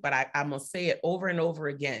has it, but I'm gonna say it over and over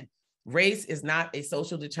again. Race is not a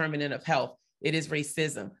social determinant of health. It is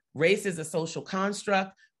racism. Race is a social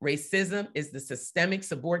construct. Racism is the systemic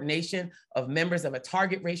subordination of members of a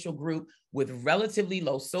target racial group with relatively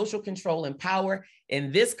low social control and power.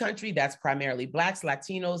 In this country, that's primarily Blacks,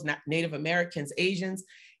 Latinos, Native Americans, Asians.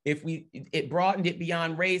 If it broadened it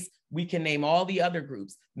beyond race, we can name all the other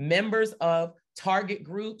groups, members of target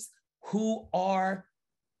groups who are,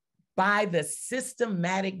 by the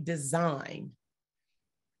systematic design,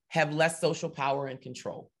 have less social power and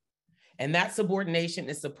control. And that subordination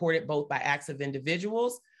is supported both by acts of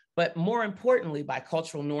individuals, but more importantly, by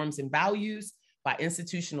cultural norms and values, by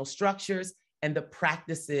institutional structures, and the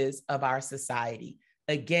practices of our society.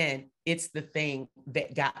 Again, it's the thing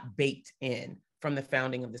that got baked in from the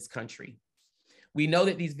founding of this country. We know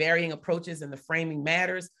that these varying approaches and the framing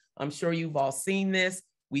matters. I'm sure you've all seen this.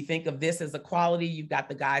 We think of this as equality. You've got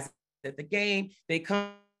the guys at the game. They come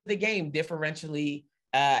to the game differentially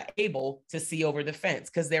able to see over the fence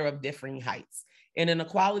because they're of differing heights. In an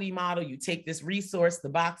equality model, you take this resource, the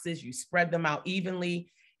boxes, you spread them out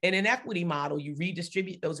evenly. In an equity model, you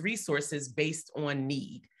redistribute those resources based on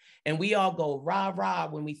need. And we all go rah, rah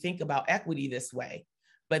when we think about equity this way.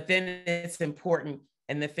 But then it's important,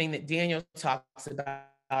 and the thing that Daniel talks about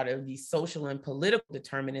are these social and political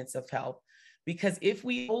determinants of health, because if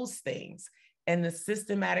we those things and the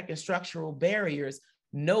systematic and structural barriers,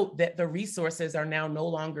 note that the resources are now no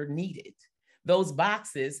longer needed. Those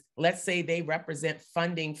boxes, let's say they represent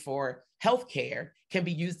funding for healthcare, can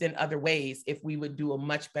be used in other ways if we would do a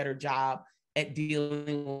much better job at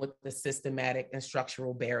dealing with the systematic and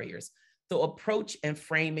structural barriers. So approach and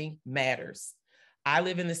framing matters. I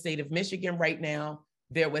live in the state of Michigan right now.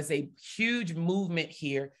 There was a huge movement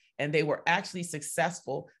here, and they were actually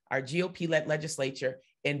successful, our GOP-led legislature,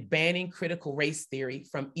 in banning critical race theory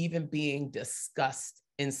from even being discussed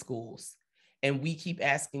in schools. And we keep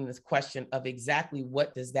asking this question of exactly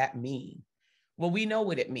what does that mean? Well, we know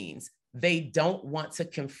what it means. They don't want to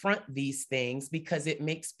confront these things because it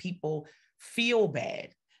makes people feel bad.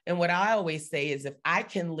 And what I always say is if I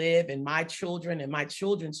can live and my children and my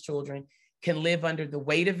children's children can live under the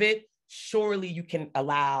weight of it, surely you can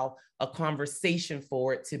allow a conversation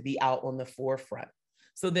for it to be out on the forefront.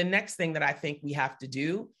 So the next thing that I think we have to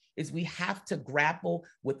do is we have to grapple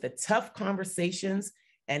with the tough conversations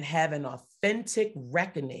and have an authentic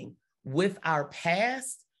reckoning with our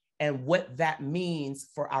past and what that means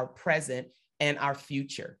for our present and our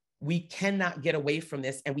future. We cannot get away from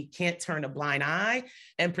this, and we can't turn a blind eye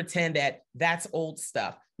and pretend that that's old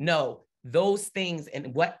stuff. No, those things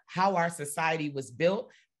and how our society was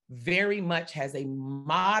built very much has a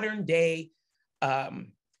modern day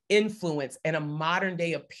influence and a modern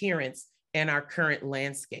day appearance in our current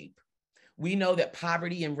landscape. We know that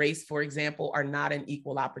poverty and race, for example, are not an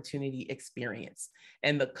equal opportunity experience.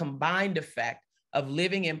 And the combined effect of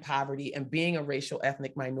living in poverty and being a racial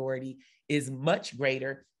ethnic minority is much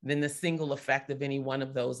greater than the single effect of any one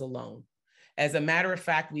of those alone. As a matter of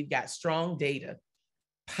fact, we've got strong data.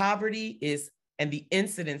 Poverty and the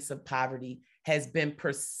incidence of poverty has been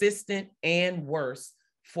persistent and worse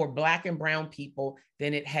for Black and Brown people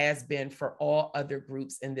than it has been for all other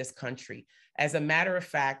groups in this country. As a matter of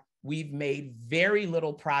fact, we've made very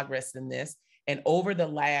little progress in this. And over the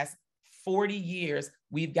last 40 years,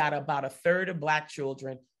 we've got about a third of Black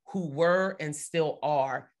children who were and still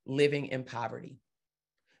are living in poverty.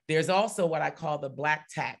 There's also what I call the Black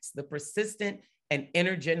tax, the persistent and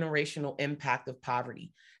intergenerational impact of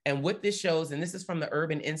poverty. And what this shows, and this is from the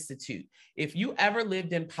Urban Institute, if you ever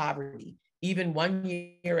lived in poverty, even 1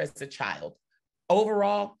 year as a child,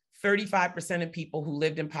 overall, 35% of people who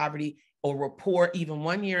lived in poverty or were poor even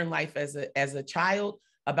 1 year in life as a child,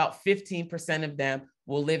 about 15% of them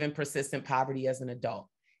will live in persistent poverty as an adult.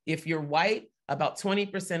 If you're white, about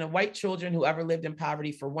 20% of white children who ever lived in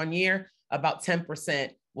poverty for 1 year, about 10%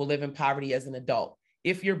 will live in poverty as an adult.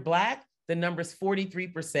 If you're Black, the number's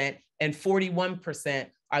 43% and 41%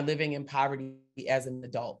 are living in poverty as an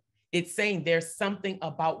adult. It's saying there's something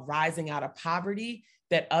about rising out of poverty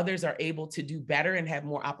that others are able to do better and have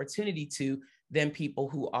more opportunity to than people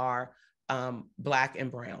who are Black and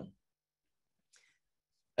Brown.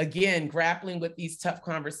 Again, grappling with these tough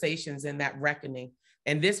conversations and that reckoning.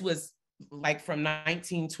 And this was like from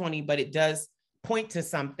 1920, but it does point to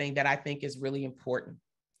something that I think is really important.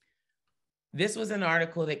 This was an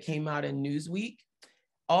article that came out in Newsweek.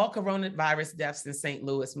 All coronavirus deaths in St.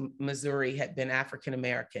 Louis, Missouri had been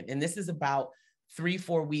African-American. And this is about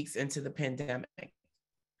 3-4 weeks into the pandemic.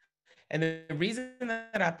 And the reason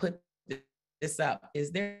that I put this up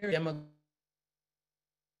is their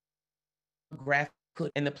demographic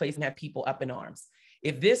in the place and have people up in arms.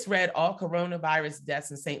 If this read all coronavirus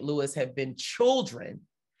deaths in St. Louis have been children,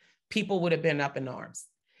 people would have been up in arms.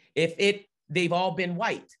 If they've all been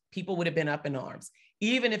white, people would have been up in arms.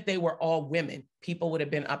 Even if they were all women, people would have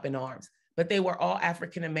been up in arms. But they were all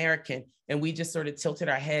African-American, and we just sort of tilted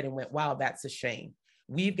our head and went, wow, that's a shame.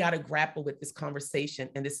 We've got to grapple with this conversation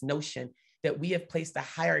and this notion that we have placed a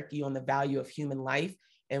hierarchy on the value of human life,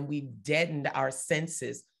 and we've deadened our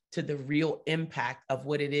senses to the real impact of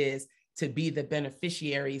what it is to be the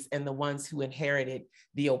beneficiaries and the ones who inherited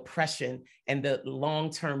the oppression and the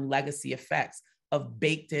long-term legacy effects of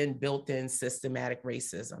baked in, built-in systematic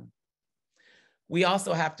racism. We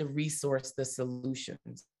also have to resource the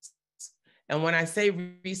solutions. And when I say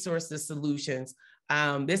resource the solutions,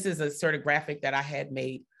 this is a sort of graphic that I had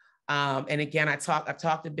made. And again, I've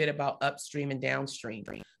talked a bit about upstream and downstream.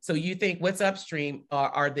 So you think what's upstream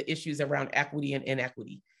are the issues around equity and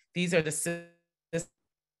inequity. These are the system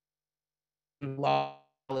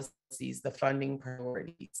policies, the funding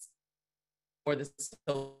priorities, or the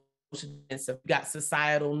social. We've got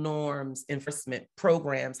societal norms, enforcement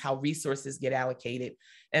programs, how resources get allocated.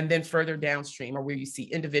 And then further downstream are where you see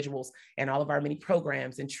individuals and all of our many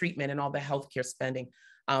programs and treatment and all the healthcare spending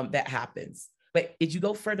that happens. But as you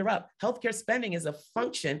go further up, healthcare spending is a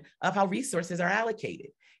function of how resources are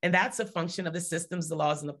allocated. And that's a function of the systems, the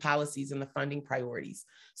laws, and the policies and the funding priorities.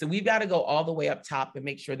 So we've got to go all the way up top and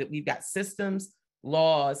make sure that we've got systems,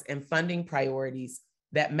 laws, and funding priorities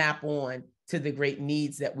that map on to the great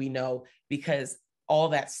needs that we know, because all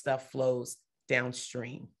that stuff flows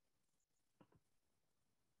downstream.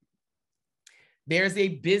 There's a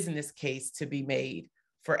business case to be made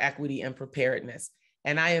for equity and preparedness.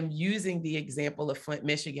 And I am using the example of Flint,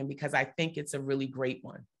 Michigan, because I think it's a really great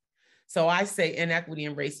one. So I say inequity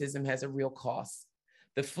and racism has a real cost.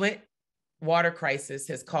 The Flint water crisis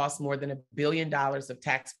has cost more than $1 billion of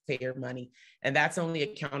taxpayer money. And that's only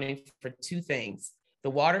accounting for two things: the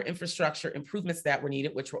water infrastructure improvements that were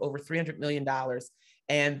needed, which were over $300 million,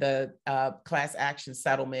 and the class action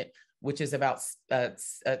settlement, which is about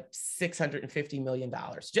 $650 million.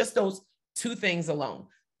 Just those two things alone.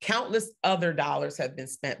 Countless other dollars have been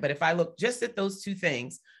spent. But if I look just at those two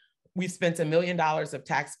things, we've spent $1 million of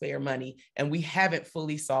taxpayer money, and we haven't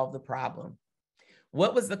fully solved the problem.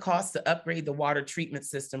 What was the cost to upgrade the water treatment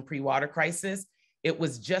system pre-water crisis? It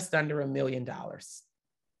was just under $1 million.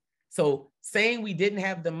 So saying we didn't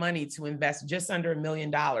have the money to invest just under $1 million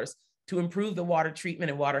to improve the water treatment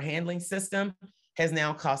and water handling system has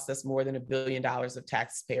now cost us more than $1 billion of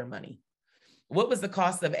taxpayer money. What was the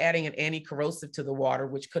cost of adding an anti-corrosive to the water,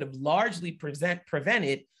 which could have largely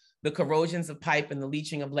prevented the corrosions of pipe and the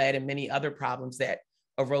leaching of lead and many other problems that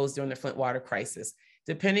arose during the Flint water crisis?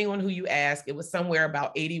 Depending on who you ask, it was somewhere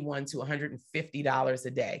about $81 to $150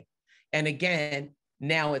 a day. And again,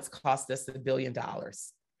 now it's cost us $1 billion.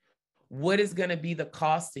 What is going to be the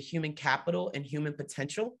cost to human capital and human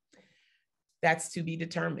potential? That's to be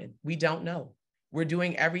determined. We don't know. We're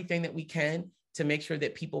doing everything that we can to make sure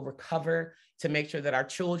that people recover, to make sure that our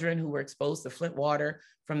children who were exposed to Flint water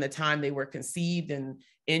from the time they were conceived and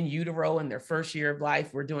in utero in their first year of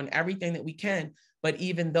life, we're doing everything that we can. But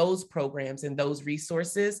even those programs and those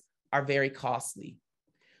resources are very costly.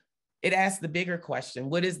 It asks the bigger question: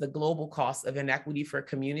 what is the global cost of inequity for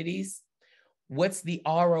communities? What's the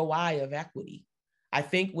ROI of equity? I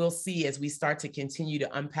think we'll see as we start to continue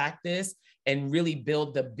to unpack this and really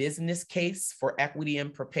build the business case for equity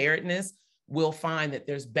and preparedness, we'll find that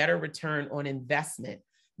there's better return on investment.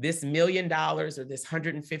 This $1 million or this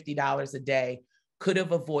 $150 a day could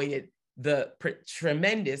have avoided the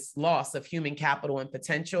tremendous loss of human capital and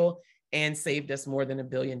potential and saved us more than $1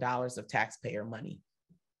 billion of taxpayer money.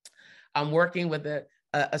 I'm working with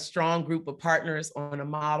a strong group of partners on a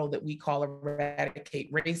model that we call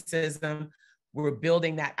Eradicate Racism. We're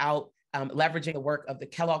building that out, leveraging the work of the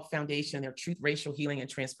Kellogg Foundation, their Truth, Racial Healing, and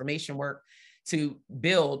Transformation work to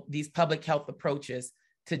build these public health approaches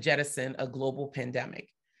to jettison a global pandemic.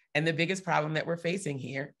 And the biggest problem that we're facing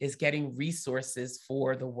here is getting resources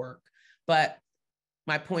for the work. But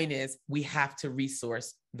my point is, we have to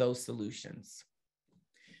resource those solutions.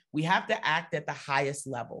 We have to act at the highest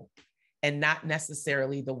level and not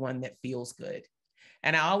necessarily the one that feels good.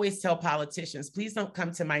 And I always tell politicians, please don't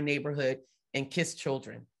come to my neighborhood and kiss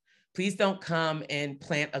children. Please don't come and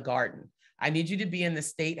plant a garden. I need you to be in the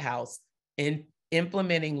State House in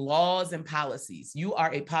implementing laws and policies. You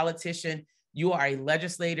are a politician, you are a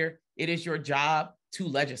legislator. It is your job to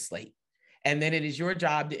legislate. And then it is your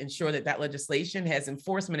job to ensure that that legislation has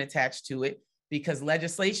enforcement attached to it, because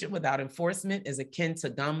legislation without enforcement is akin to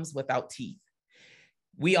gums without teeth.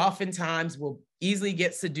 We oftentimes will easily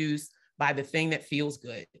get seduced by the thing that feels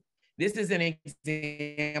good. This is an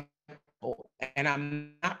example, and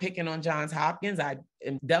I'm not picking on Johns Hopkins. I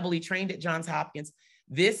am doubly trained at Johns Hopkins.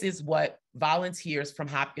 This is what volunteers from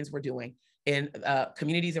Hopkins were doing in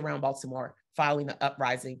communities around Baltimore following the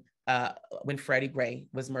uprising when Freddie Gray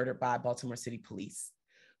was murdered by Baltimore City Police.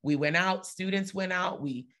 We went out, students went out,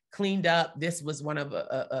 we cleaned up. This was one of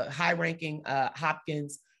a high-ranking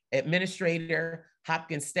Hopkins administrator,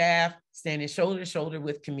 Hopkins staff, standing shoulder to shoulder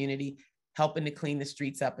with community, helping to clean the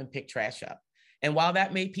streets up and pick trash up. And while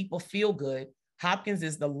that made people feel good, Hopkins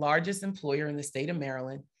is the largest employer in the state of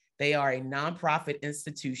Maryland. They are a nonprofit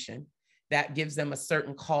institution that gives them a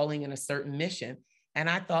certain calling and a certain mission. And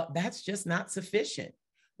I thought, that's just not sufficient.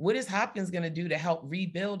 What is Hopkins going to do to help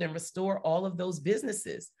rebuild and restore all of those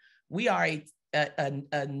businesses? We are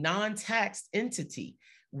a non-taxed entity.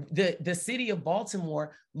 The city of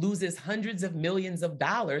Baltimore loses hundreds of millions of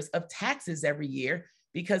dollars of taxes every year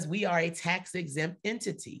because we are a tax-exempt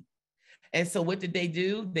entity. And so what did they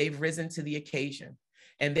do? They've risen to the occasion,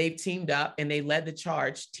 and they've teamed up and they led the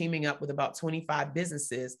charge, teaming up with about 25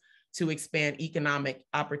 businesses to expand economic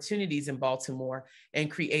opportunities in Baltimore and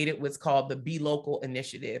created what's called the Be Local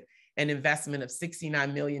initiative, an investment of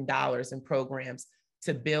 $69 million in programs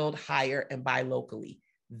to build, hire, and buy locally.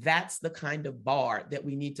 That's the kind of bar that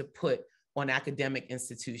we need to put on academic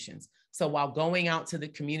institutions. So while going out to the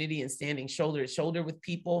community and standing shoulder to shoulder with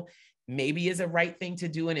people maybe is a right thing to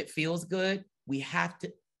do and it feels good, we have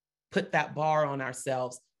to put that bar on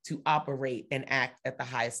ourselves to operate and act at the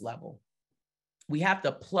highest level. We have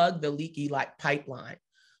to plug the leaky pipeline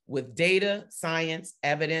with data, science,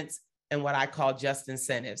 evidence, and what I call just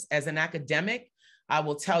incentives. As an academic, I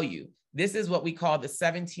will tell you, this is what we call the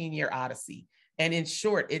 17-year odyssey. And in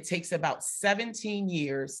short, it takes about 17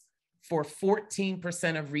 years for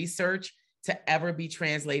 14% of research to ever be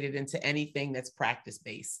translated into anything that's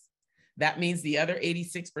practice-based. That means the other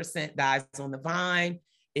 86% dies on the vine.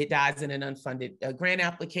 It dies in an unfunded grant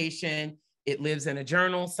application. It lives in a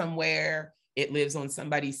journal somewhere. It lives on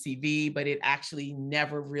somebody's CV, but it actually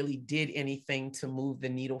never really did anything to move the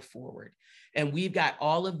needle forward. And we've got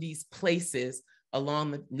all of these places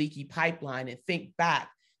along the leaky pipeline. And think back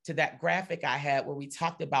to that graphic I had where we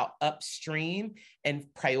talked about upstream and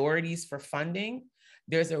priorities for funding.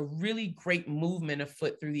 There's a really great movement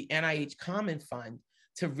afoot through the NIH Common Fund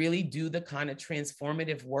to really do the kind of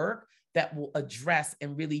transformative work that will address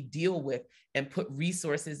and really deal with and put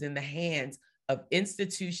resources in the hands of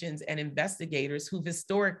institutions and investigators who've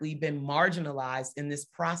historically been marginalized in this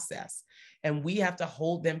process. And we have to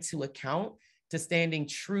hold them to account to standing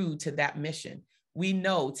true to that mission. We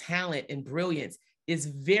know talent and brilliance is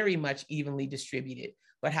very much evenly distributed,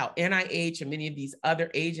 but how NIH and many of these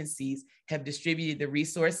other agencies have distributed the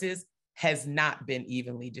resources has not been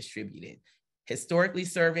evenly distributed. Historically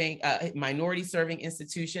serving, minority serving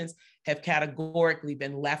institutions have categorically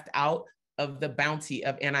been left out of the bounty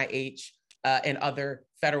of NIH and other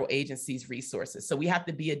federal agencies' resources. So we have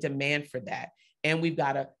to be a demand for that. And we've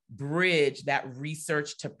got to bridge that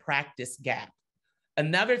research to practice gap.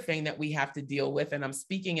 Another thing that we have to deal with, and I'm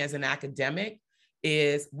speaking as an academic,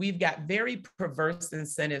 is we've got very perverse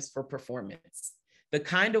incentives for performance. The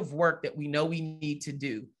kind of work that we know we need to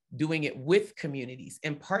do, doing it with communities,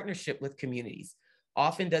 in partnership with communities,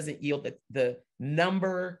 often doesn't yield the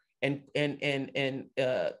number and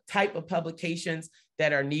type of publications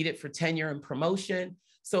that are needed for tenure and promotion.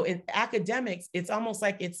 So in academics, it's almost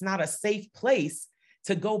like it's not a safe place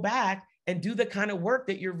to go back and do the kind of work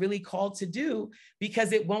that you're really called to do,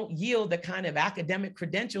 because it won't yield the kind of academic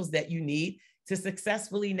credentials that you need to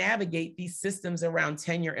successfully navigate these systems around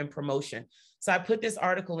tenure and promotion. So I put this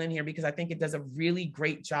article in here because I think it does a really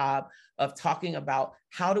great job of talking about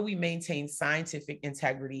how do we maintain scientific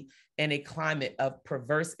integrity in a climate of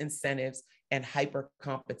perverse incentives and hyper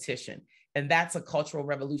competition. And that's a cultural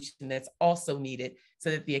revolution that's also needed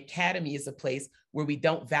so that the academy is a place where we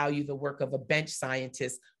don't value the work of a bench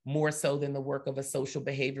scientist more so than the work of a social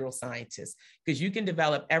behavioral scientist. Because you can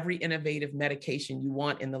develop every innovative medication you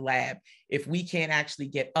want in the lab. If we can't actually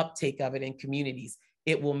get uptake of it in communities,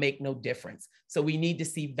 it will make no difference. So we need to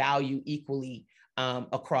see value equally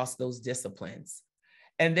across those disciplines.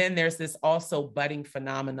 And then there's this also budding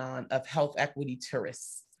phenomenon of health equity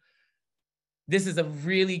tourists. This is a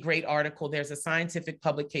really great article. There's a scientific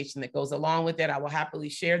publication that goes along with it. I will happily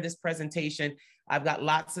share this presentation. I've got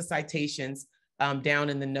lots of citations down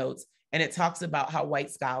in the notes, and it talks about how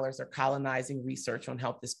white scholars are colonizing research on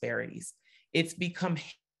health disparities. It's become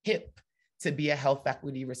hip to be a health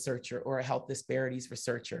equity researcher or a health disparities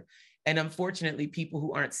researcher. And unfortunately, people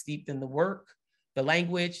who aren't steeped in the work, the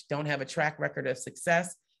language, don't have a track record of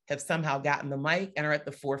success, have somehow gotten the mic and are at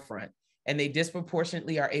the forefront. And they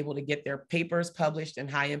disproportionately are able to get their papers published in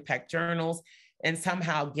high impact journals and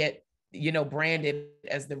somehow get, branded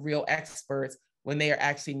as the real experts when they are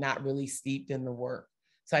actually not really steeped in the work.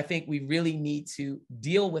 So I think we really need to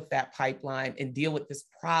deal with that pipeline and deal with this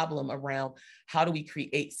problem around how do we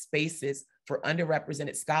create spaces for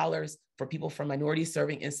underrepresented scholars, for people from minority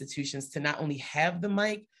serving institutions to not only have the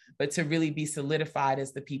mic, but to really be solidified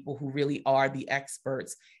as the people who really are the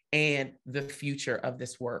experts and the future of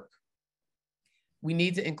this work. We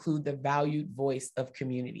need to include the valued voice of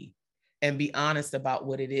community and be honest about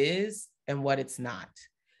what it is and what it's not.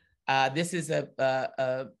 This is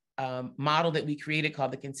a model that we created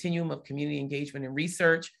called the Continuum of Community Engagement and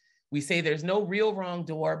Research. We say there's no real wrong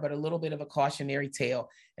door, but a little bit of a cautionary tale.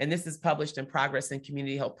 And this is published in Progress in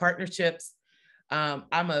Community Health Partnerships. I'm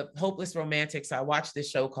a hopeless romantic, so I watched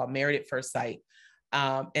this show called Married at First Sight.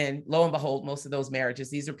 And lo and behold, most of those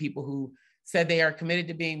marriages, these are people who said they are committed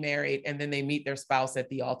to being married, and then they meet their spouse at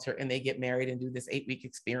the altar and they get married and do this 8-week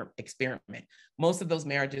experiment. Most of those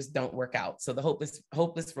marriages don't work out. So the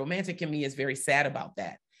hopeless romantic in me is very sad about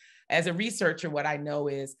that. As a researcher, what I know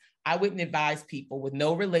is I wouldn't advise people with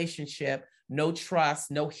no relationship, no trust,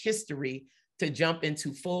 no history to jump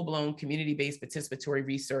into full-blown community-based participatory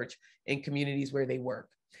research in communities where they work.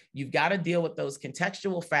 You've got to deal with those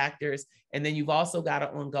contextual factors, and then you've also got to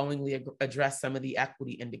ongoingly address some of the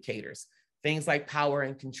equity indicators. Things like power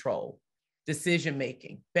and control,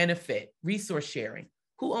 decision-making, benefit, resource sharing.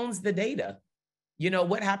 Who owns the data?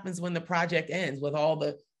 What happens when the project ends with all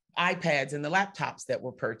the iPads and the laptops that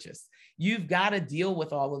were purchased? You've got to deal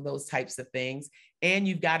with all of those types of things. And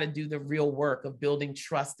you've got to do the real work of building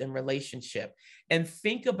trust and relationship, and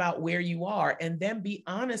think about where you are, and then be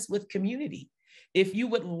honest with community. If you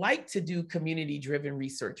would like to do community-driven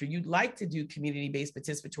research, or you'd like to do community-based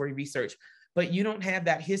participatory research, but you don't have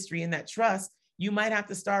that history and that trust, you might have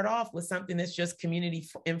to start off with something that's just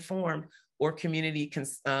community-informed or community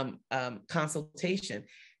consultation.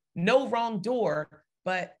 No wrong door,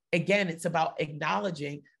 but again, it's about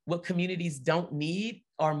acknowledging what communities don't need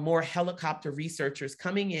are more helicopter researchers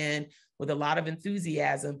coming in with a lot of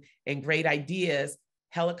enthusiasm and great ideas,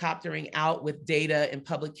 helicoptering out with data and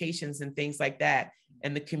publications and things like that,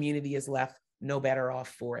 and the community is left no better off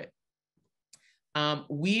for it.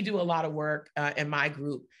 We do a lot of work in my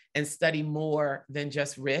group and study more than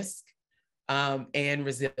just risk and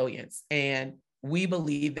resilience. And we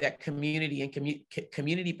believe that community and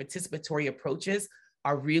community participatory approaches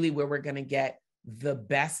are really where we're going to get the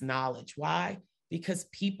best knowledge. Why? Because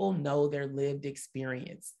people know their lived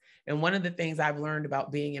experience. And one of the things I've learned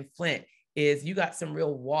about being in Flint is you got some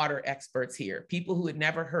real water experts here, people who had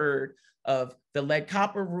never heard of the lead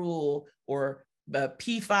copper rule or the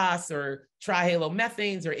PFAS or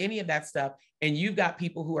trihalomethanes or any of that stuff. And you've got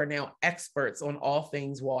people who are now experts on all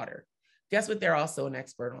things water. Guess what they're also an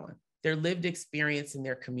expert on? Their lived experience in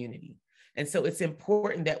their community. And so it's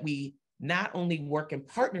important that we not only work in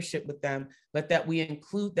partnership with them, but that we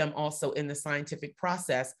include them also in the scientific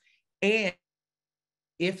process. And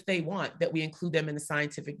if they want, that we include them in the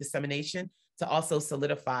scientific dissemination to also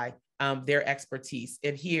solidify their expertise.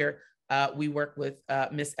 And here we work with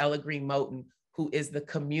Ms. Ella Green Moten, who is the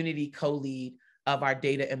community co-lead of our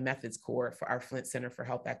data and methods core for our Flint Center for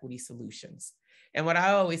Health Equity Solutions. And what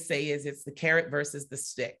I always say is it's the carrot versus the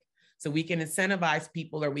stick. So we can incentivize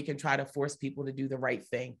people, or we can try to force people to do the right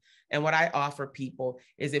thing. And what I offer people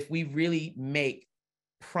is if we really make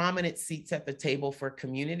prominent seats at the table for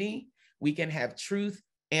community, we can have truth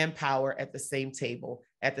and power at the same table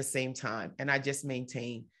at the same time. And I just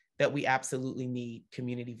maintain that we absolutely need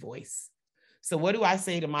community voice. So what do I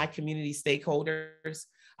say to my community stakeholders?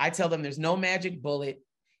 I tell them there's no magic bullet.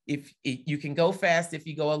 If you can go fast if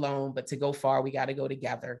you go alone, but to go far, we got to go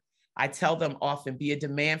together. I tell them often, be a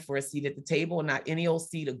demand for a seat at the table, not any old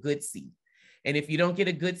seat, a good seat. And if you don't get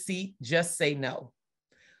a good seat, just say no.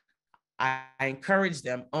 I encourage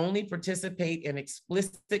them, only participate in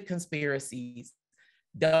explicit conspiracies.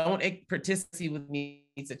 Don't participate with me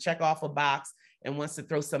to check off a box and wants to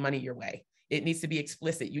throw some money your way. It needs to be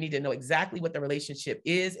explicit. You need to know exactly what the relationship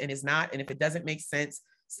is and is not. And if it doesn't make sense,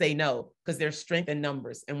 say no, because there's strength in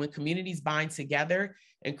numbers. And when communities bind together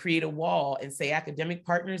and create a wall and say, academic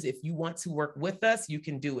partners, if you want to work with us, you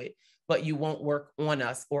can do it, but you won't work on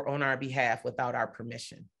us or on our behalf without our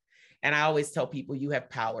permission. And I always tell people you have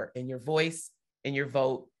power in your voice, in your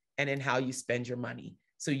vote, and in how you spend your money.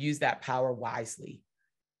 So use that power wisely.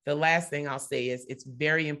 The last thing I'll say is it's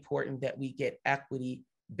very important that we get equity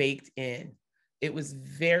baked in. It was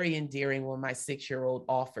very endearing when my 6-year-old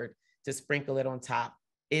offered to sprinkle it on top.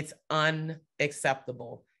 It's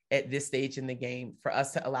unacceptable at this stage in the game for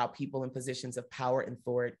us to allow people in positions of power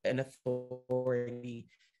and authority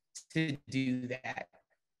to do that.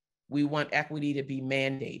 We want equity to be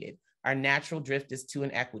mandated. Our natural drift is to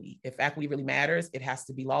inequity. If equity really matters, it has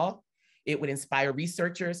to be law. It would inspire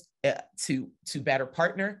researchers to better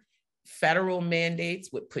partner. Federal mandates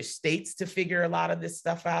would push states to figure a lot of this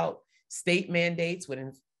stuff out. State mandates would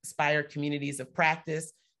inspire communities of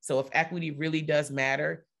practice. So if equity really does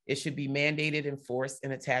matter, it should be mandated, enforced,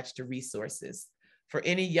 and attached to resources. For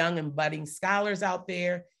any young and budding scholars out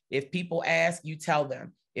there, if people ask, you tell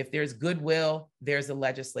them. If there's goodwill, there's a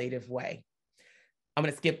legislative way. I'm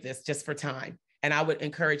going to skip this just for time. And I would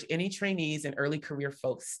encourage any trainees and early career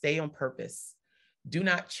folks, stay on purpose. Do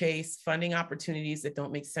not chase funding opportunities that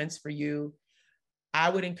don't make sense for you. I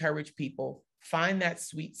would encourage people, find that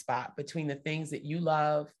sweet spot between the things that you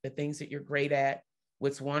love, the things that you're great at,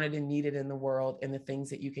 what's wanted and needed in the world, and the things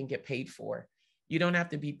that you can get paid for. You don't have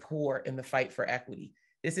to be poor in the fight for equity.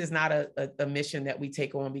 This is not a mission that we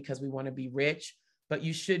take on because we want to be rich, but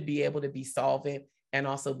you should be able to be solvent and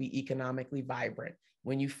also be economically vibrant.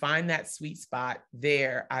 When you find that sweet spot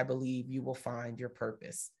there, I believe you will find your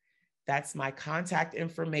purpose. That's my contact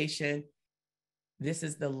information. This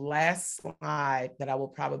is the last slide that I will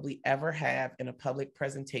probably ever have in a public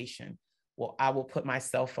presentation. Well, I will put my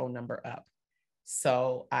cell phone number up.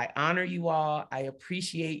 So I honor you all. I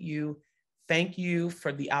appreciate you. Thank you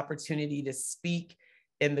for the opportunity to speak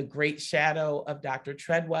in the great shadow of Dr.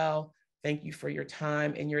 Treadwell. Thank you for your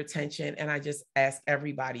time and your attention. And I just ask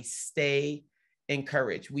everybody, stay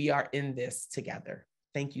encourage. We are in this together.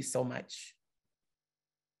 Thank you so much.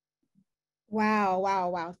 Wow, wow,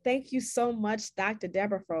 wow. Thank you so much, Dr.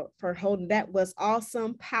 Debra, for holding. That was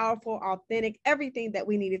awesome, powerful, authentic, everything that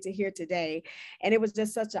we needed to hear today. And it was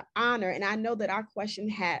just such an honor. And I know that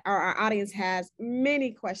our audience has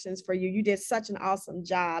many questions for you. You did such an awesome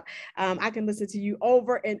job. I can listen to you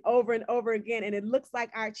over and over and over again. And it looks like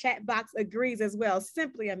our chat box agrees as well.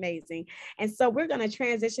 Simply amazing. And so we're going to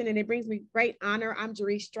transition, and it brings me great honor. I'm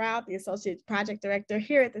Jeree Stroud, the Associate Project Director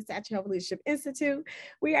here at the Satcher Health Leadership Institute.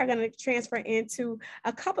 We are going to transfer into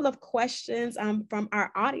a couple of questions from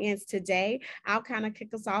our audience today. I'll kind of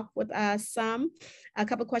kick us off with a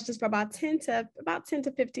couple of questions for about 10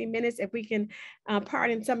 to 15 minutes, if we can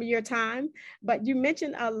pardon some of your time. But you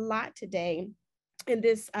mentioned a lot today in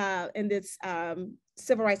this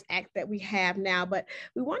Civil Rights Act that we have now, but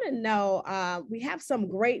we want to know, we have some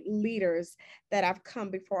great leaders that have come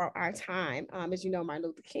before our time. As you know, Martin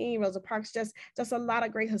Luther King, Rosa Parks, just a lot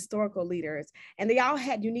of great historical leaders, and they all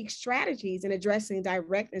had unique strategies in addressing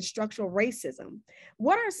direct and structural racism.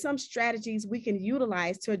 What are some strategies we can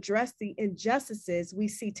utilize to address the injustices we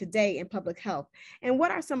see today in public health? And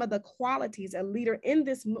what are some of the qualities a leader in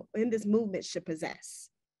this movement should possess?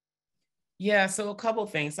 Yeah, so a couple of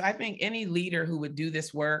things. So I think any leader who would do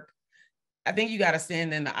this work, I think you got to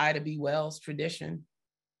stand in the Ida B. Wells tradition.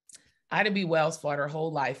 Ida B. Wells fought her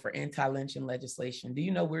whole life for anti-lynching legislation. Do you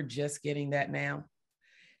know we're just getting that now?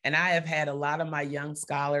 And I have had a lot of my young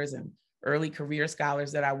scholars and early career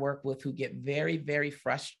scholars that I work with who get very, very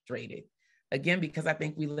frustrated. Again, because I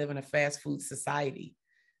think we live in a fast food society.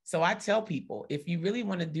 So I tell people, if you really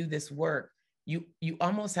want to do this work, you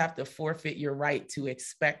almost have to forfeit your right to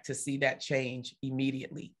expect to see that change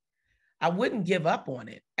immediately. I wouldn't give up on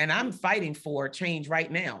it. And I'm fighting for change right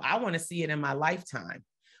now. I want to see it in my lifetime,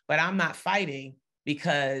 but I'm not fighting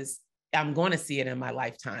because I'm going to see it in my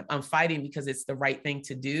lifetime. I'm fighting because it's the right thing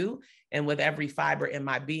to do. And with every fiber in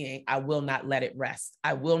my being, I will not let it rest.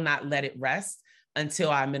 I will not let it rest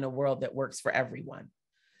until I'm in a world that works for everyone.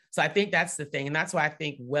 So I think that's the thing. And that's why I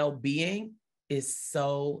think well-being is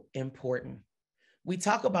so important. We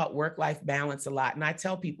talk about work-life balance a lot. And I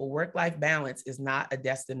tell people work-life balance is not a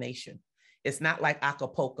destination. It's not like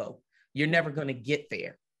Acapulco. You're never going to get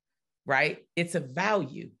there, right? It's a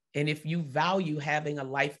value. And if you value having a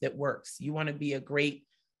life that works, you want to be a great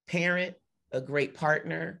parent, a great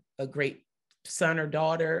partner, a great son or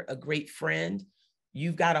daughter, a great friend,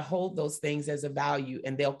 you've got to hold those things as a value,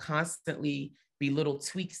 and they'll constantly be little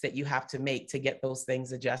tweaks that you have to make to get those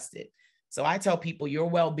things adjusted. So I tell people your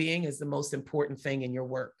well-being is the most important thing in your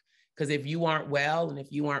work, because if you aren't well and if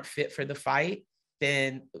you aren't fit for the fight,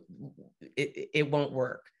 then it won't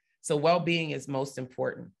work. So well-being is most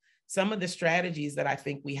important. Some of the strategies that I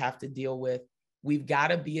think we have to deal with, we've got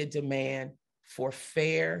to be a demand for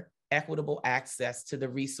fair, equitable access to the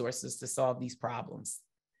resources to solve these problems.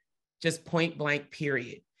 Just point blank,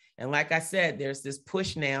 period. And like I said, there's this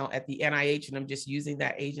push now at the NIH, and I'm just using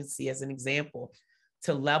that agency as an example,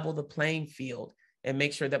 to level the playing field and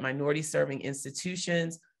make sure that minority serving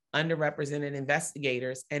institutions, underrepresented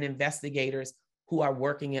investigators, and investigators who are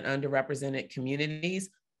working in underrepresented communities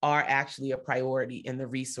are actually a priority in the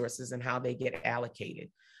resources and how they get allocated.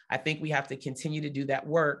 I think we have to continue to do that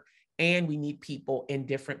work, and we need people in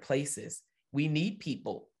different places. We need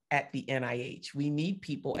people at the NIH. We need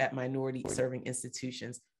people at minority serving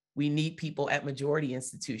institutions. We need people at majority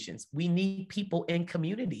institutions. We need people in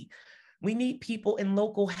community. We need people in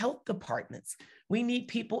local health departments. We need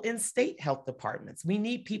people in state health departments. We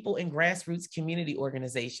need people in grassroots community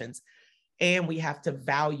organizations. And we have to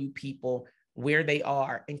value people where they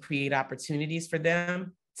are and create opportunities for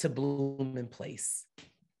them to bloom in place.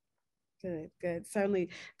 Good, good. Certainly,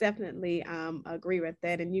 definitely agree with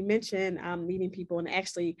that. And you mentioned meeting people and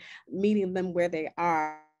actually meeting them where they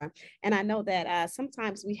are. And I know that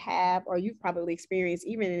sometimes we have, or you've probably experienced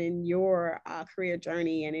even in your career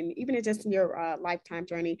journey and even just in your lifetime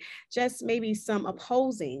journey, just maybe some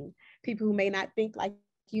opposing people who may not think like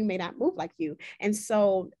you, may not move like you. And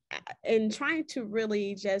so in trying to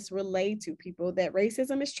really just relate to people that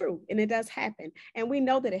racism is true and it does happen. And we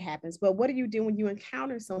know that it happens, but what do you do when you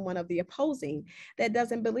encounter someone of the opposing that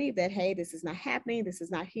doesn't believe that, hey, this is not happening, this is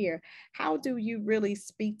not here? How do you really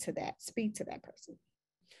speak to that person?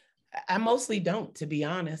 I mostly don't, to be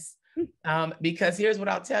honest, because here's what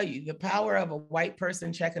I'll tell you. The power of a white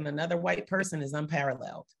person checking another white person is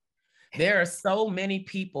unparalleled. There are so many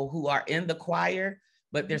people who are in the choir,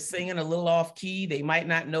 but they're singing a little off key. They might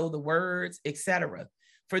not know the words, etc.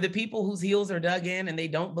 For the people whose heels are dug in and they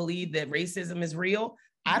don't believe that racism is real,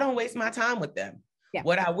 I don't waste my time with them. Yeah.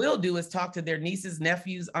 What I will do is talk to their nieces,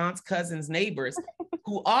 nephews, aunts, cousins, neighbors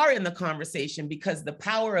who are in the conversation, because the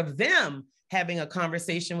power of them having a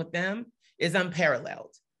conversation with them is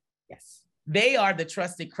unparalleled. Yes. They are the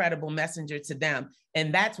trusted, credible messenger to them.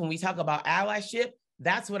 And that's when we talk about allyship.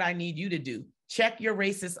 That's what I need you to do. Check your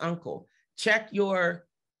racist uncle, check your,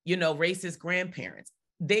 racist grandparents.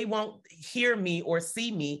 They won't hear me or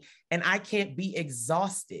see me, and I can't be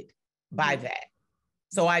exhausted by that.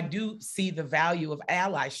 So I do see the value of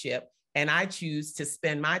allyship, and I choose to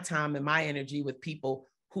spend my time and my energy with people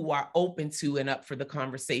who are open to and up for the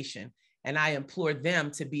conversation. And I implore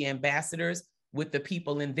them to be ambassadors with the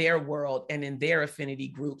people in their world and in their affinity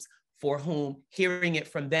groups for whom hearing it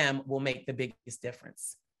from them will make the biggest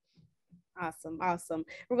difference. Awesome. Awesome.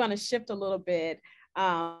 We're going to shift a little bit.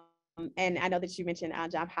 And I know that you mentioned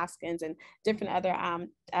Johns Hopkins and different other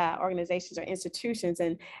organizations or institutions.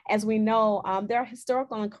 And as we know, there are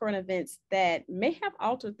historical and current events that may have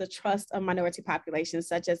altered the trust of minority populations,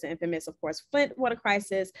 such as the infamous, of course, Flint water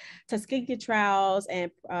crisis, Tuskegee trials, and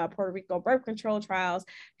Puerto Rico birth control trials.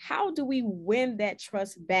 How do we win that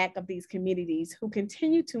trust back of these communities who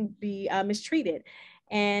continue to be mistreated?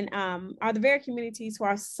 And are the very communities who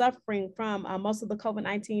are suffering from most of the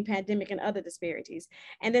COVID-19 pandemic and other disparities?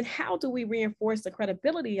 And then how do we reinforce the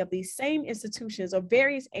credibility of these same institutions or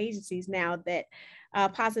various agencies now that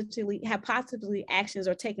have positively actions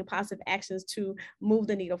or taken positive actions to move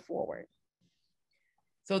the needle forward?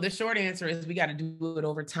 So the short answer is we got to do it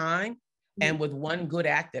over time and with one good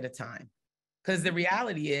act at a time. Because the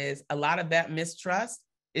reality is a lot of that mistrust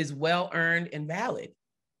is well-earned and valid.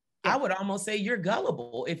 I would almost say you're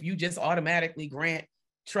gullible if you just automatically grant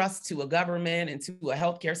trust to a government and to a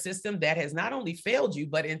healthcare system that has not only failed you,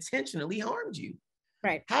 but intentionally harmed you.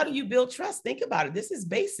 Right. How do you build trust? Think about it. This is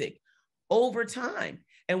basic over time.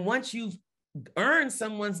 And once you've earned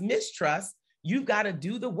someone's mistrust, you've got to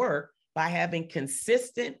do the work by having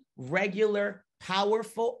consistent, regular,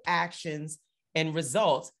 powerful actions and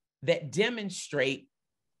results that demonstrate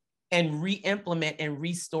and re-implement and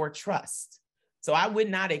restore trust. So I would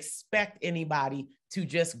not expect anybody to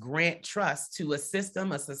just grant trust to a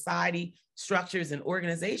system, a society, structures, and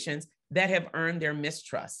organizations that have earned their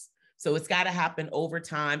mistrust. So it's got to happen over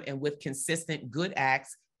time and with consistent good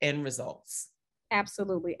acts and results.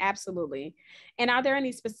 Absolutely, absolutely. And are there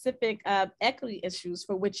any specific equity issues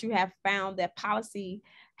for which you have found that policy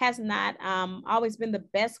has not always been the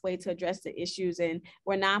best way to address the issues, and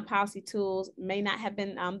where non-policy tools may not have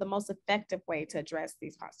been the most effective way to address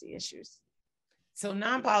these policy issues? So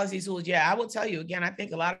non-policy tools, I will tell you again, I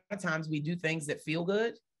think a lot of times we do things that feel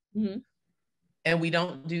good and we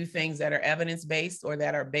don't do things that are evidence-based or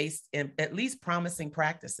that are based in at least promising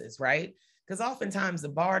practices, right? Because oftentimes the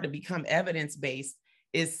bar to become evidence-based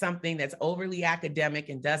is something that's overly academic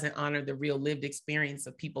and doesn't honor the real lived experience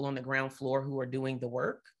of people on the ground floor who are doing the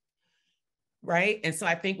work, right? And so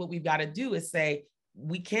I think what we've got to do is say,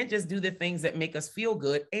 we can't just do the things that make us feel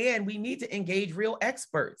good, and we need to engage real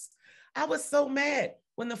experts. I was so mad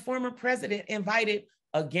when the former president invited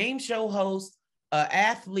a game show host, an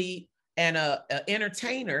athlete, and an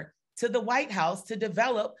entertainer to the White House to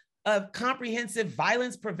develop a comprehensive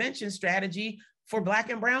violence prevention strategy for Black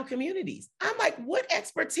and Brown communities. I'm like, what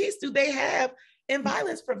expertise do they have in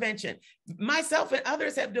violence prevention? Myself and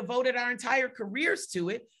others have devoted our entire careers to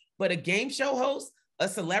it, but a game show host, a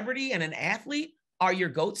celebrity, and an athlete are your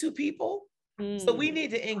go-to people? So we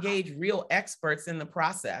need to engage real experts in the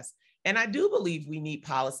process. And I do believe we need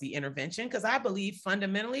policy intervention, because I believe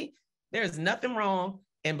fundamentally there's nothing wrong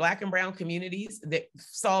in Black and Brown communities that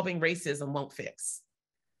solving racism won't fix.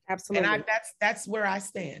 Absolutely. And that's where I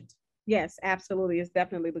stand. Yes, absolutely. It's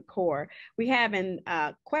definitely the core. We have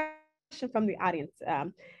a question from the audience.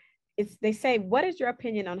 They say, what is your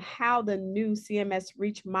opinion on how the new CMS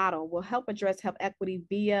REACH model will help address health equity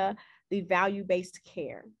via the value-based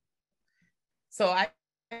care? So I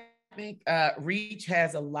think REACH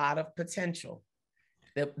has a lot of potential.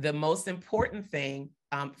 The most important thing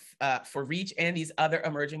for REACH and these other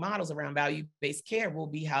emerging models around value-based care will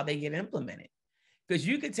be how they get implemented. Because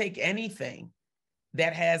you could take anything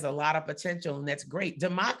that has a lot of potential, and that's great.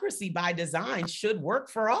 Democracy by design should work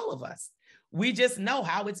for all of us. We just know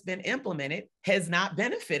how it's been implemented has not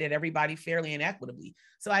benefited everybody fairly and equitably.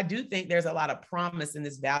 So I do think there's a lot of promise in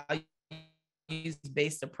this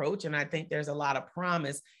values-based approach. And I think there's a lot of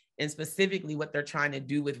promise in specifically what they're trying to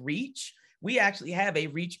do with REACH. We actually have a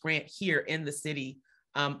REACH grant here in the city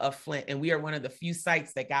of Flint, and we are one of the few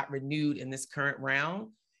sites that got renewed in this current round,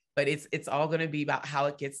 but it's all going to be about how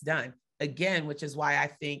it gets done. Again, which is why I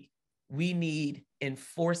think we need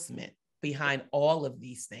enforcement behind all of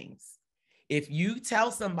these things. If you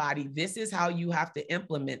tell somebody, this is how you have to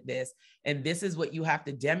implement this, and this is what you have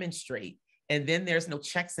to demonstrate, and then there's no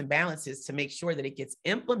checks and balances to make sure that it gets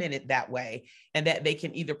implemented that way, and that they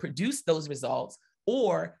can either produce those results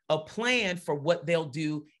or a plan for what they'll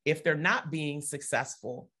do if they're not being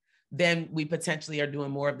successful, then we potentially are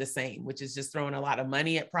doing more of the same, which is just throwing a lot of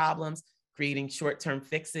money at problems, creating short-term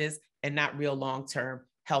fixes, and not real long-term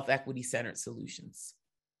health equity centered solutions.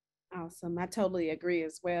 Awesome. I totally agree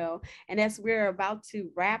as well. And as we're about to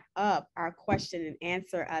wrap up our question and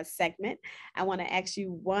answer segment, I want to ask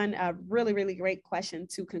you one really, really great question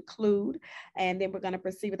to conclude, and then we're going to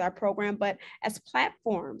proceed with our program. But as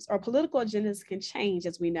platforms or political agendas can change,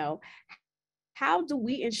 as we know, how do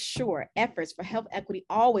we ensure efforts for health equity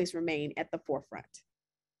always remain at the forefront?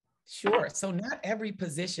 Sure. So not every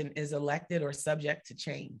position is elected or subject to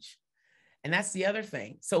change. And that's the other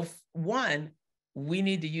thing. So one, we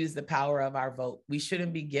need to use the power of our vote. We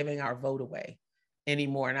shouldn't be giving our vote away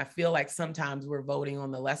anymore. And I feel like sometimes we're voting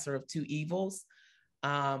on the lesser of two evils.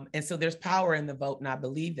 And so there's power in the vote, and I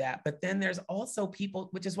believe that. But then there's also people,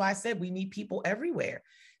 which is why I said we need people everywhere.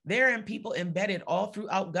 There are people embedded all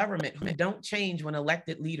throughout government who don't change when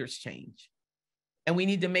elected leaders change. And we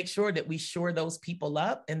need to make sure that we shore those people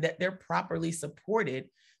up and that they're properly supported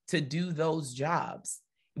to do those jobs.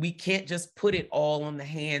 We can't just put it all on the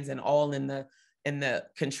hands and all in the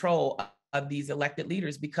control of these elected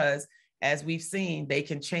leaders, because as we've seen, they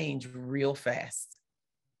can change real fast.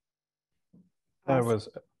 That was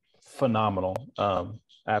phenomenal.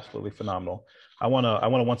 Absolutely phenomenal. I want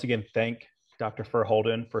to once again thank Dr.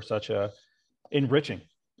 Furr-Holden for such a enriching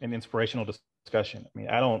and inspirational discussion. I mean,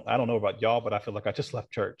 I don't know about y'all, but I feel like I just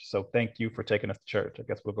left church. So thank you for taking us to church. I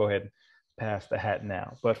guess we'll go ahead and pass the hat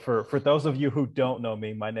now. But for those of you who don't know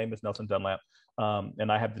me, my name is Nelson Dunlap.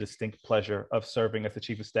 And I have the distinct pleasure of serving as the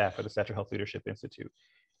Chief of Staff for the Satcher Health Leadership Institute.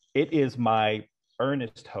 It is my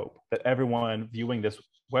earnest hope that everyone viewing this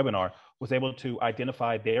webinar was able to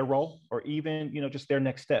identify their role, or even, just their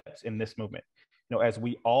next steps in this movement. As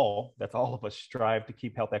we all, that's all of us, strive to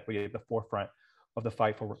keep health equity at the forefront of the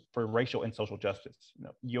fight for racial and social justice.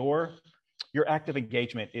 Your active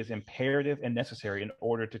engagement is imperative and necessary in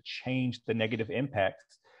order to change the negative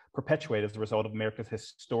impacts perpetuated as a result of America's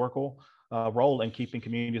historical role in keeping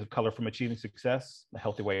communities of color from achieving success, a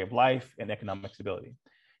healthy way of life, and economic stability.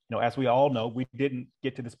 As we all know, we didn't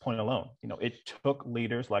get to this point alone. It took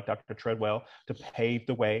leaders like Dr. Treadwell to pave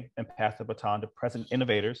the way and pass the baton to present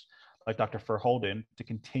innovators like Dr. Furr-Holden to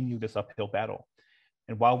continue this uphill battle.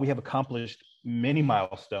 And while we have accomplished many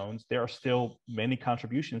milestones, there are still many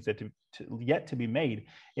contributions that yet to be made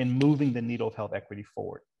in moving the needle of health equity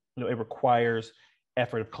forward. It requires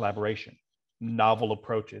effort of collaboration, novel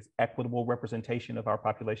approaches, equitable representation of our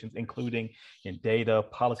populations, including in data,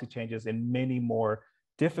 policy changes, and many more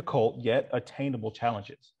difficult yet attainable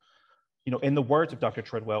challenges. In the words of Dr.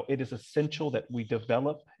 Treadwell, it is essential that we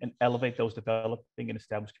develop and elevate those developing and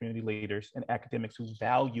established community leaders and academics who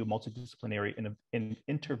value multidisciplinary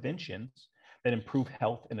interventions that improve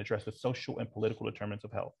health and address the social and political determinants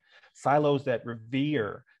of health. Silos that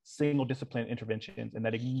revere single discipline interventions and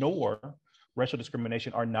that ignore racial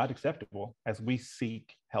discrimination are not acceptable as we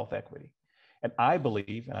seek health equity. And I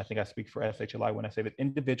believe, and I think I speak for SHLI when I say that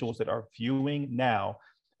individuals that are viewing now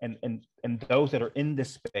and those that are in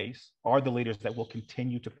this space are the leaders that will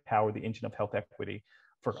continue to power the engine of health equity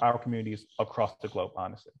for our communities across the globe,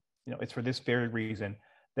 honestly. It's for this very reason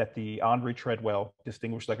that the Henrie Treadwell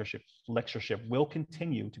Distinguished Lectureship will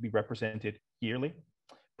continue to be presented yearly,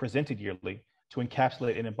 to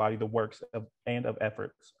encapsulate and embody the works of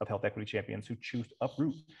efforts of health equity champions who choose to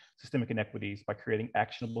uproot systemic inequities by creating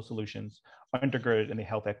actionable solutions undergirded in the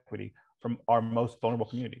health equity from our most vulnerable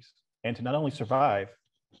communities, and to not only survive,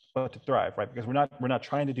 but to thrive, right? Because we're not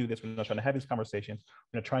trying to do this, we're not trying to have these conversations,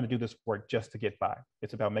 we're not trying to do this work just to get by.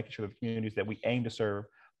 It's about making sure that the communities that we aim to serve,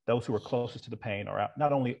 those who are closest to the pain, are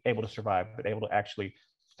not only able to survive, but able to actually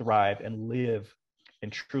thrive and live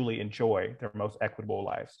and truly enjoy their most equitable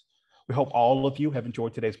lives. We hope all of you have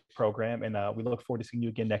enjoyed today's program, and we look forward to seeing you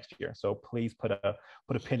again next year. So please put a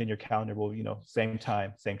pin in your calendar. We'll, same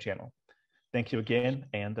time, same channel. Thank you again,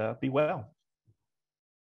 and be well.